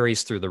 It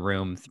carries through the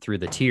room, through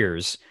the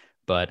tears,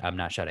 but I'm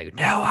not shouting,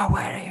 Noah,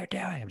 what are you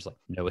doing? I'm just like,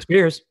 Noah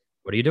Spears.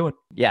 What are you doing?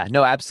 Yeah,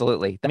 no,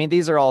 absolutely. I mean,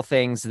 these are all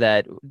things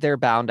that they're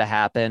bound to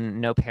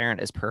happen. No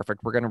parent is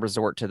perfect. We're going to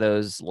resort to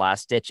those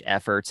last ditch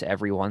efforts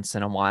every once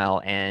in a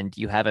while. And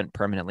you haven't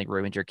permanently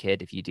ruined your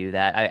kid if you do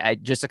that. I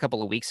just a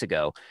couple of weeks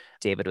ago,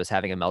 David was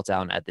having a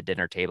meltdown at the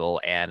dinner table,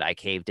 and I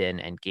caved in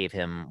and gave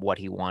him what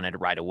he wanted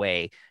right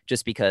away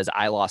just because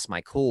I lost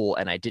my cool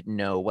and I didn't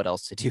know what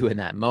else to do in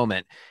that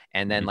moment.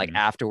 And then, like, Hmm.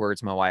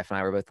 afterwards, my wife and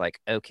I were both like,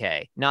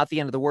 okay, not the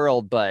end of the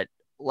world, but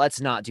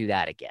let's not do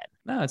that again.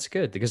 No, it's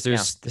good because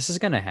Yeah. this is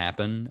gonna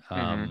happen.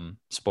 Hmm.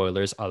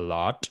 Spoilers a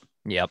lot.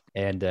 Yep.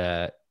 And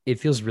it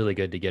feels really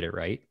good to get it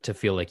right, to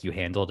feel like you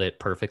handled it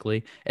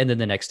perfectly. And then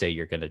the next day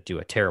you're gonna do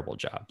a terrible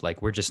job.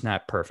 Like we're just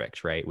not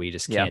perfect, right? We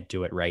just Yeah. can't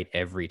do it right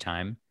every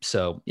time.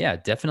 So yeah,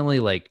 definitely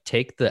like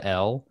take the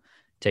L,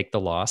 take the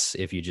loss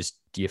if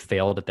you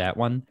failed at that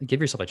one. Give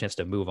yourself a chance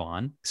to move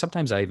on.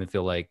 Sometimes I even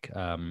feel like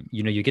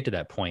you get to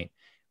that point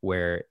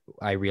where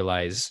I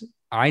realize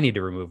I need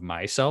to remove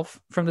myself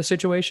from the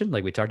situation.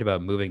 Like we talked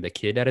about moving the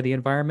kid out of the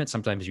environment.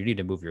 Sometimes you need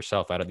to move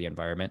yourself out of the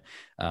environment.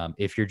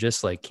 If you're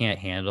just like can't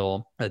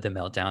handle the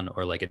meltdown,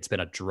 or like it's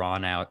been a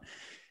drawn out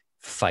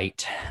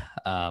fight,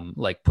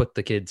 like put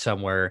the kid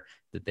somewhere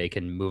that they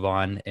can move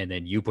on, and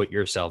then you put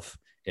yourself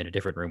in a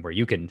different room where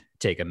you can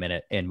take a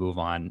minute and move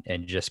on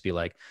and just be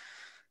like,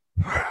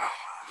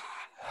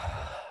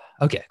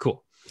 okay,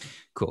 cool.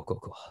 Cool, cool,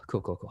 cool,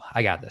 cool, cool, cool.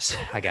 I got this.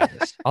 I got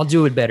this. I'll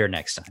do it better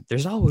next time.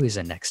 There's always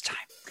a next time.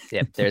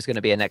 Yep. There's going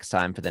to be a next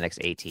time for the next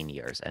 18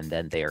 years, and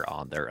then they are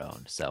on their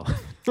own. So,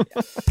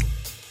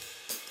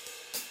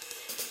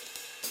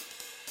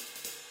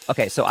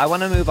 okay. So I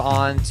want to move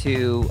on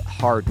to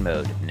hard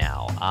mode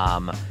now.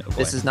 Oh boy.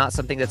 This is not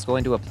something that's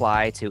going to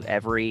apply to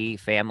every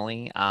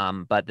family,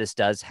 but this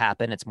does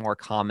happen. It's more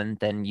common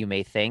than you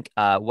may think.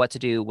 What to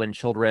do when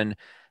children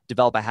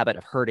develop a habit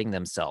of hurting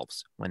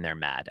themselves when they're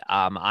mad.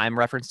 I'm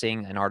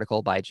referencing an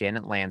article by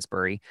Janet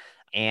Lansbury.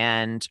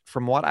 And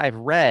from what I've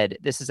read,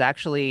 this is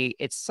actually,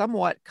 it's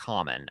somewhat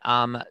common.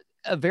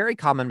 A very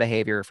common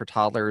behavior for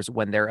toddlers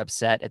when they're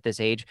upset at this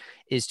age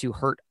is to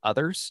hurt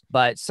others,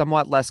 but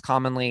somewhat less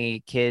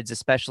commonly, kids,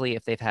 especially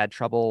if they've had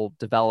trouble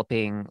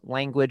developing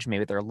language,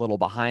 maybe they're a little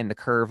behind the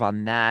curve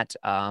on that,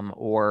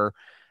 or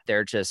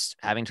they're just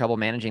having trouble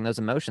managing those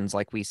emotions.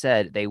 Like we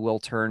said, they will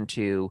turn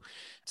to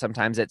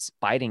sometimes it's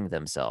biting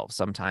themselves,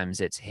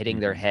 sometimes it's hitting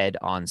their Mm-hmm. head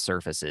on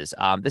surfaces.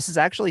 This is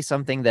actually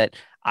something that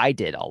I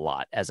did a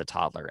lot as a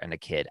toddler and a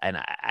kid, and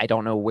I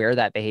don't know where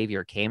that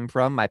behavior came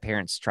from. My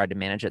parents tried to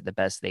manage it the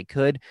best they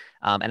could,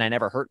 and I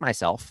never hurt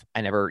myself.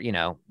 I never,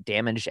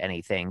 damaged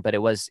anything, but it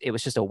was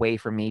just a way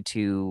for me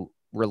to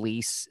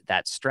release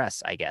that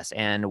stress, I guess.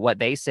 And what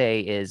they say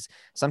is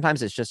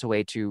sometimes it's just a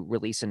way to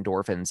release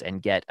endorphins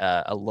and get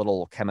a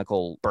little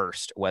chemical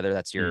burst, whether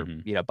that's your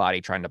Mm-hmm.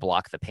 body trying to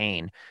block the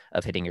pain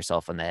of hitting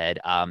yourself in the head.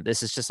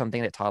 This is just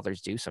something that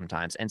toddlers do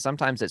sometimes, and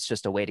sometimes it's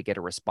just a way to get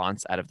a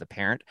response out of the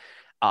parent.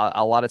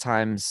 A lot of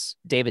times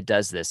David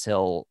does this.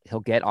 He'll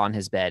get on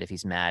his bed if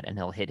he's mad and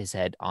he'll hit his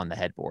head on the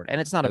headboard. And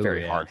it's not a Oh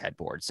very yeah. hard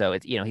headboard. So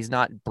he's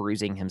not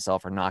bruising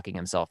himself or knocking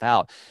himself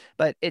out,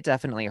 but it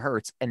definitely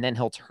hurts. And then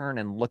he'll turn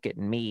and look at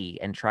me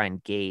and try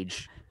and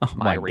gauge Oh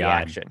my my God.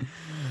 reaction.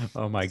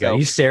 Oh my God. So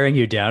He's staring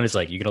you down. It's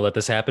like, you gonna let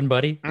this happen,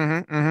 buddy?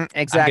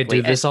 I could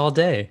do exactly. And this all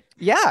day.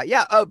 yeah,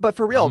 yeah. But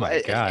for Oh real,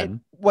 my God.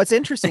 what's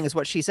interesting is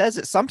what she says.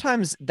 Is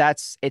sometimes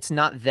it's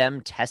not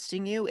them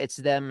testing you; it's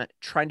them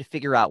trying to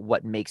figure out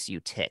what makes you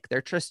tick.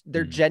 They're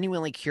Mm,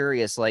 genuinely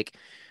curious. Like,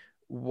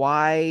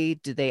 why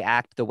do they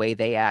act the way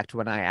they act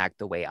when I act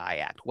the way I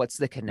act? What's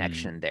the mm,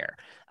 connection there?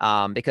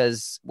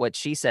 Because what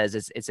she says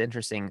is it's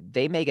interesting.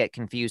 They may get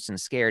confused and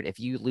scared if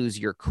you lose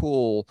your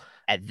cool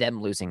at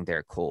them losing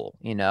their cool.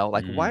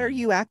 Like, why are mm,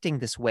 you acting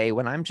this way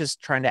when I'm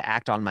just trying to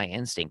act on my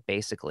instinct,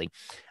 basically?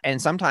 And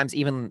sometimes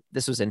even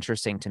this was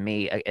interesting to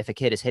me. If a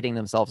kid is hitting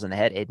themselves in the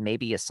head, it may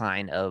be a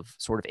sign of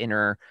sort of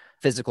inner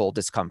physical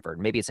discomfort.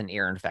 Maybe it's an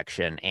ear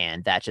infection,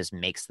 and that just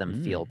makes them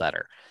feel mm.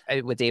 better.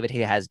 With David, he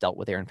has dealt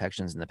with ear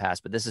infections in the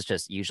past, but this is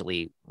just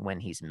usually when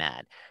he's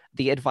mad.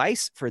 The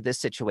advice for this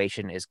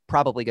situation is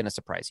probably going to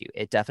surprise you.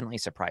 It definitely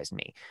surprised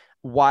me.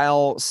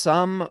 While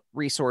some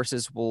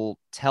resources will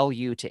tell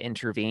you to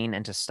intervene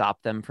and to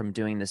stop them from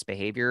doing this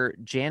behavior,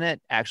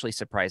 Janet actually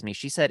surprised me.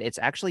 She said it's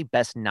actually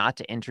best not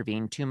to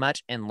intervene too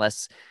much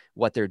unless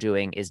what they're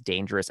doing is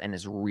dangerous and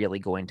is really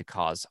going to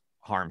cause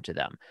harm to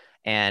them.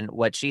 And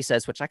what she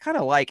says, which I kind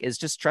of like, is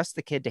just trust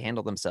the kid to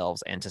handle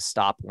themselves and to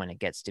stop when it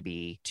gets to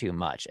be too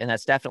much. And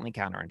that's definitely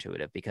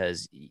counterintuitive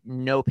because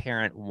no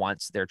parent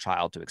wants their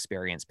child to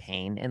experience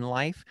pain in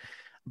life.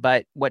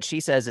 But what she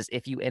says is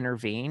if you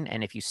intervene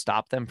and if you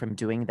stop them from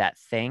doing that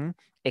thing,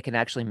 it can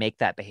actually make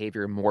that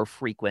behavior more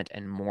frequent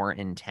and more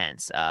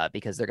intense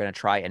because they're going to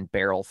try and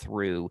barrel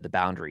through the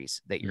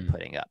boundaries that you're Mm.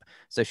 putting up.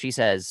 So she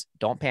says,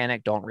 don't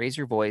panic, don't raise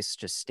your voice,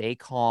 just stay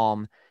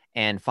calm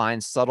and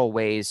find subtle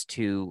ways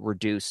to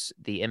reduce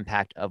the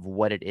impact of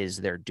what it is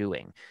they're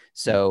doing.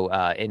 So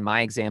in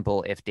my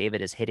example, if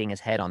David is hitting his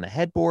head on the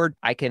headboard,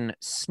 I can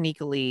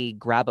sneakily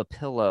grab a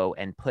pillow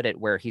and put it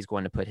where he's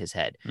going to put his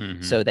head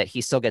so that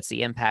he still gets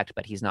the impact,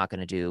 but he's not going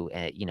to do,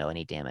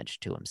 any damage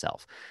to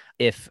himself.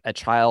 If a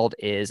child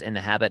is in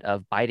the habit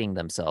of biting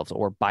themselves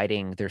or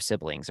biting their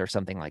siblings or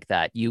something like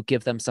that, you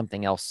give them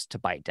something else to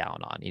bite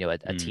down on,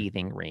 a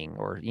teething ring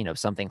or,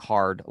 something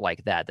hard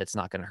like that that's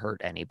not going to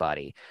hurt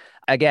anybody.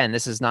 Again,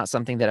 this is not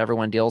something that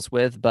everyone deals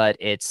with, but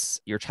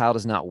your child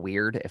is not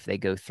weird if they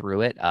go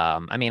through it.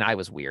 I mean, I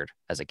was weird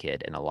as a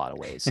kid in a lot of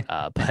ways,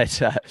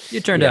 but you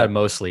turned out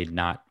mostly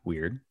not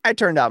weird. I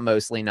turned out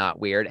mostly not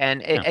weird.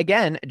 And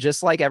again,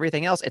 just like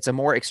everything else, it's a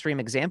more extreme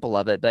example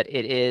of it, but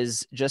it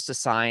is just a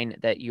sign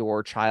that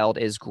your child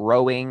is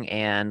growing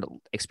and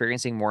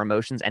experiencing more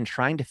emotions and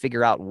trying to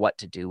figure out what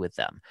to do with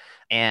them.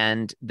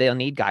 And they'll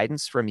need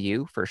guidance from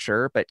you for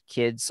sure, but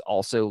kids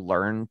also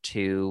learn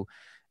to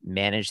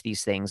manage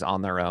these things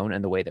on their own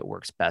in the way that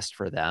works best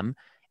for them.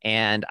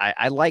 And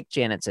I like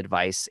Janet's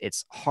advice.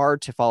 It's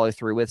hard to follow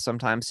through with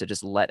sometimes, to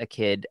just let a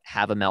kid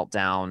have a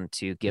meltdown,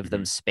 to give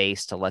them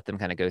space, to let them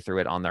kind of go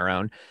through it on their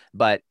own.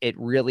 But it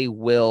really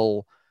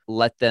will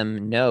let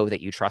them know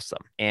that you trust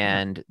them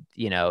and,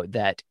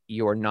 that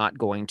you're not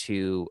going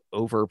to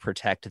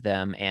overprotect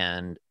them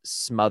and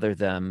smother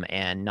them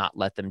and not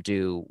let them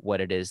do what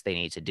it is they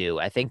need to do.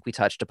 I think we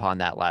touched upon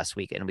that last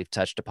week, and we've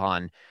touched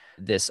upon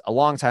this a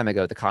long time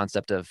ago, the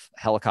concept of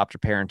helicopter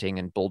parenting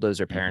and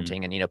bulldozer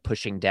parenting and,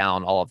 pushing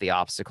down all of the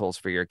obstacles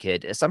for your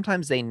kid.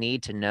 Sometimes they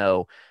need to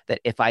know that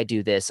if I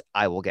do this,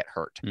 I will get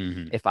hurt.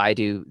 If I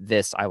do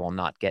this, I will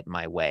not get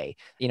my way,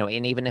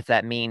 and even if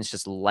that means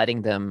just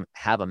letting them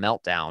have a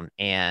meltdown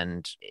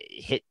and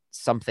hit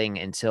something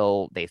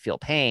until they feel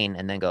pain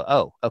and then go,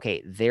 oh,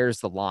 okay, there's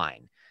the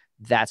line.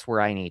 That's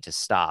where I need to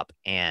stop.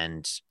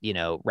 And,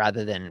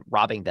 rather than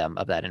robbing them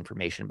of that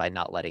information by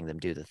not letting them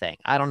do the thing.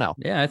 I don't know.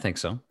 Yeah, I think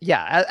so.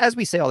 Yeah. As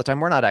we say all the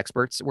time, we're not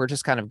experts. We're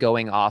just kind of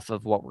going off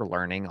of what we're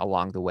learning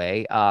along the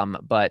way.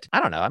 But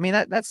I don't know. I mean,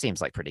 that seems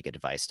like pretty good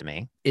advice to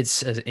me.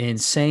 It's an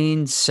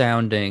insane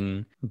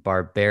sounding,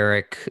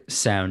 barbaric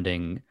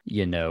sounding,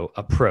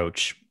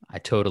 approach. I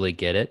totally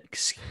get it,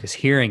 because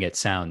hearing it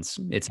sounds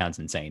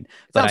insane.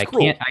 But I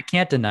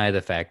can't deny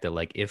the fact that,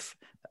 like, if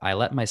I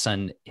let my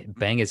son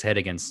bang his head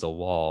against the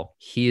wall,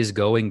 he is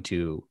going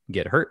to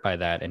get hurt by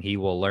that, and he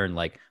will learn,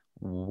 like,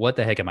 what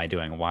the heck am I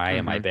doing? Why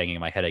am I banging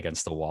my head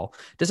against the wall?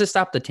 Does it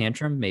stop the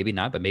tantrum? Maybe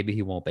not, but maybe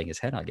he won't bang his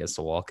head against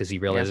the wall because he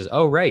realizes,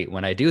 oh, right,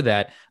 when I do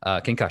that,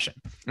 concussion.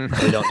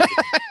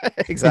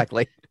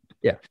 Exactly.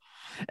 Yeah.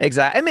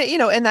 Exactly. I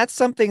mean, and that's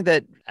something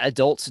that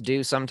adults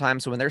do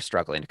sometimes when they're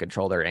struggling to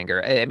control their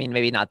anger. I mean,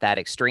 maybe not that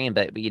extreme,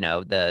 but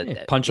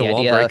punch a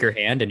wall, break your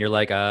hand, and you're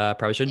like,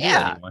 probably shouldn't do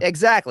that anymore.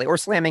 Exactly. Or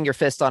slamming your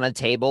fist on a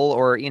table,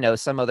 or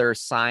some other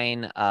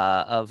sign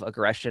of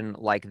aggression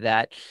like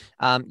that.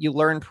 You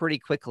learn pretty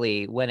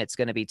quickly when it's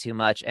going to be too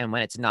much and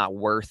when it's not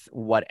worth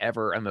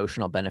whatever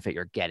emotional benefit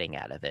you're getting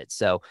out of it.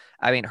 So,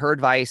 I mean, her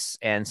advice,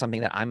 and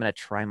something that I'm going to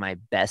try my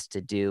best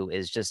to do,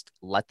 is just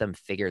let them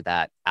figure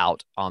that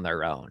out on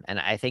their own. And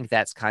I think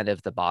that's kind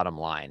of the bottom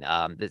line.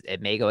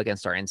 It may go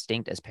against our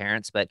instinct as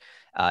parents, but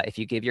if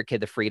you give your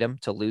kid the freedom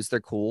to lose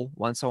their cool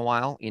once in a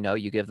while,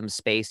 you give them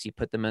space, you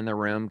put them in the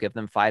room, give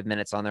them 5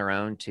 minutes on their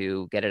own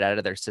to get it out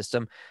of their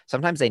system.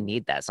 Sometimes they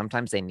need that.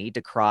 Sometimes they need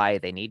to cry.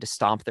 They need to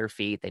stomp their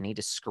feet. They need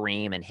to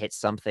scream and hit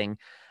something,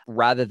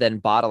 rather than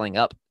bottling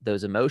up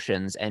those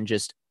emotions and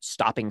just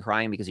stopping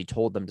crying because you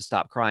told them to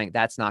stop crying.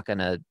 That's not going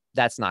to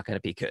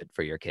be good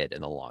for your kid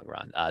in the long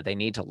run. They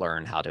need to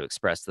learn how to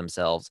express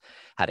themselves,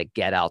 how to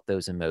get out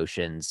those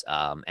emotions,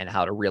 and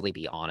how to really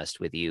be honest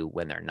with you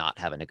when they're not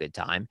having a good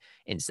time,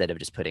 instead of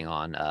just putting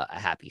on a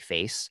happy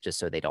face just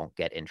so they don't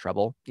get in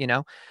trouble,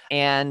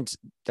 and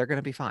they're going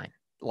to be fine.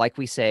 Like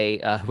we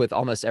say, with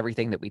almost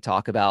everything that we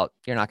talk about,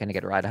 you're not going to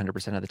get it right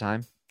 100% of the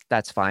time.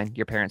 That's fine.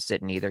 Your parents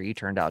didn't either. You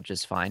turned out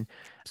just fine.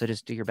 So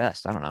just do your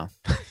best. I don't know.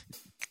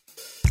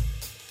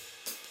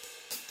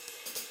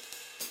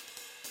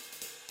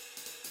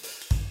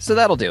 So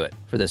that'll do it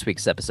for this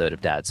week's episode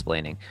of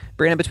Dadsplaining.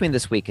 Brandon, between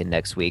this week and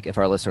next week, if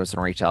our listeners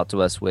want to reach out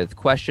to us with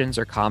questions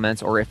or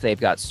comments, or if they've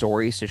got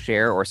stories to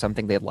share or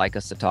something they'd like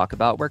us to talk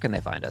about, where can they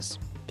find us?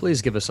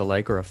 Please give us a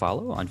like or a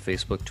follow on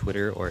Facebook,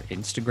 Twitter, or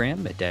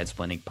Instagram at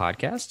Dadsplaining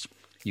Podcast.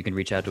 You can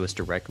reach out to us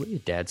directly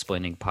at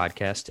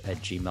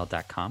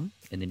dadsplainingpodcast@gmail.com.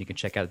 And then you can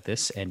check out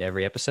this and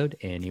every episode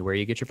anywhere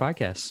you get your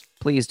podcasts.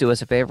 Please do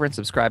us a favor and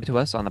subscribe to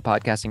us on the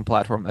podcasting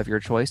platform of your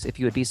choice. If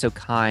you would be so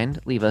kind,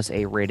 leave us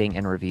a rating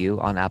and review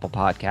on Apple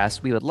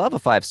Podcasts. We would love a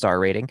 5-star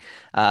rating,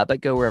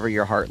 but go wherever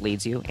your heart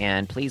leads you.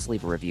 And please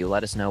leave a review.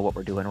 Let us know what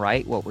we're doing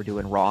right, what we're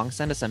doing wrong.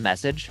 Send us a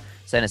message.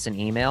 Send us an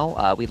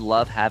email. We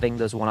love having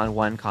those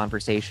one-on-one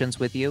conversations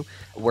with you.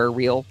 We're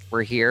real.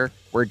 We're here.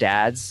 We're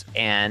dads.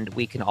 And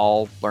we can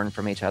all learn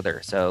from each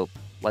other. So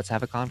let's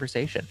have a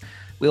conversation.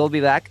 We will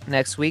be back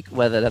next week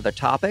with another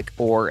topic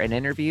or an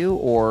interview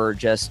or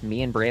just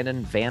me and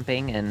Brandon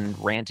vamping and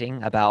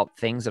ranting about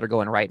things that are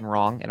going right and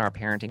wrong in our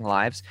parenting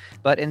lives.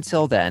 But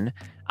until then,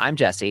 I'm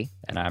Jesse.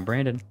 And I'm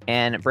Brandon.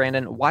 And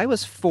Brandon, why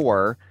was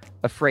 4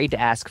 afraid to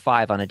ask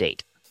 5 on a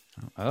date?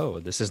 Oh,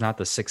 this is not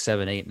the 6,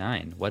 7, 8,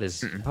 9. What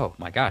is... Oh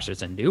my gosh,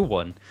 there's a new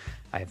one.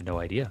 I have no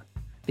idea.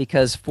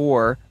 Because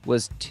 4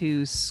 was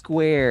too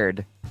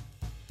squared.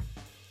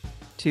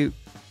 Too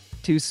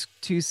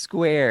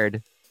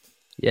squared.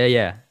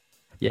 Yeah.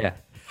 Scared.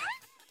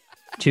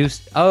 Okay. Too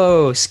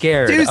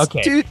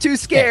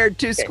scared.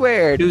 Too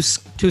squared. Too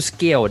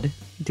scared.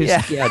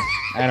 Scared.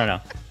 I don't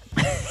know.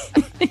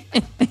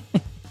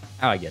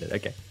 Oh, I get it.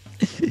 Okay.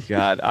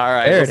 God. All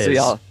right. There we'll see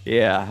y'all.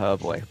 Yeah. Oh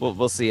boy.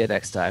 We'll see you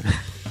next time.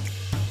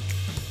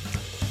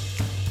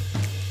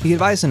 The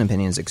advice and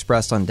opinions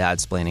expressed on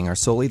Dadsplaining are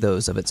solely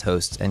those of its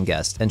hosts and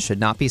guests and should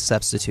not be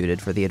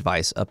substituted for the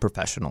advice of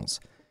professionals.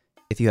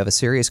 If you have a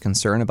serious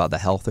concern about the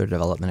health or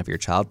development of your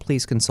child,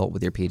 please consult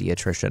with your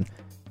pediatrician.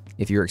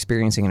 If you're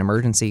experiencing an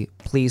emergency,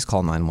 please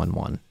call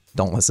 911.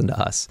 Don't listen to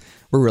us.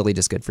 We're really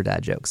just good for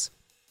dad jokes.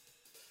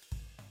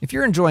 If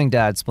you're enjoying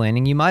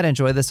Dadsplaining, you might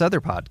enjoy this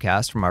other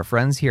podcast from our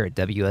friends here at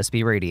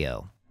WSB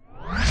Radio.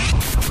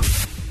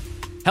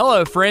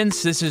 Hello,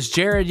 friends. This is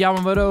Jared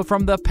Yamamoto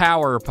from the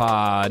Power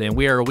Pod, and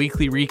we are a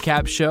weekly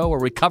recap show where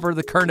we cover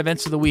the current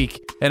events of the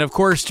week. And of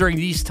course, during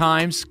these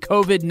times,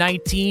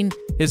 COVID-19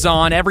 is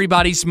on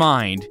everybody's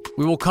mind.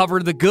 We will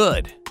cover the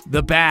good,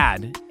 the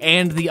bad,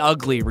 and the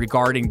ugly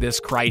regarding this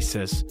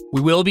crisis.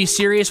 We will be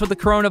serious with the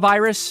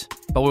coronavirus,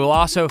 but we will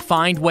also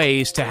find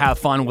ways to have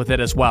fun with it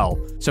as well.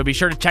 So be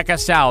sure to check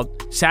us out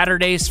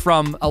Saturdays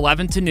from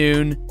 11 to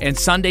noon and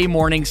Sunday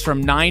mornings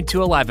from 9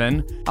 to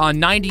 11 on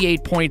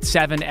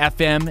 98.7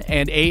 FM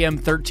and AM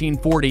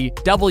 1340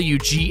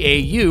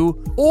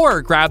 WGAU,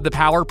 or grab the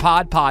Power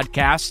Pod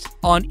podcast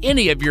on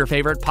any of your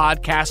favorite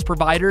podcast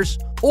providers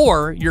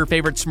or your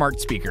favorite smart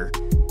speaker.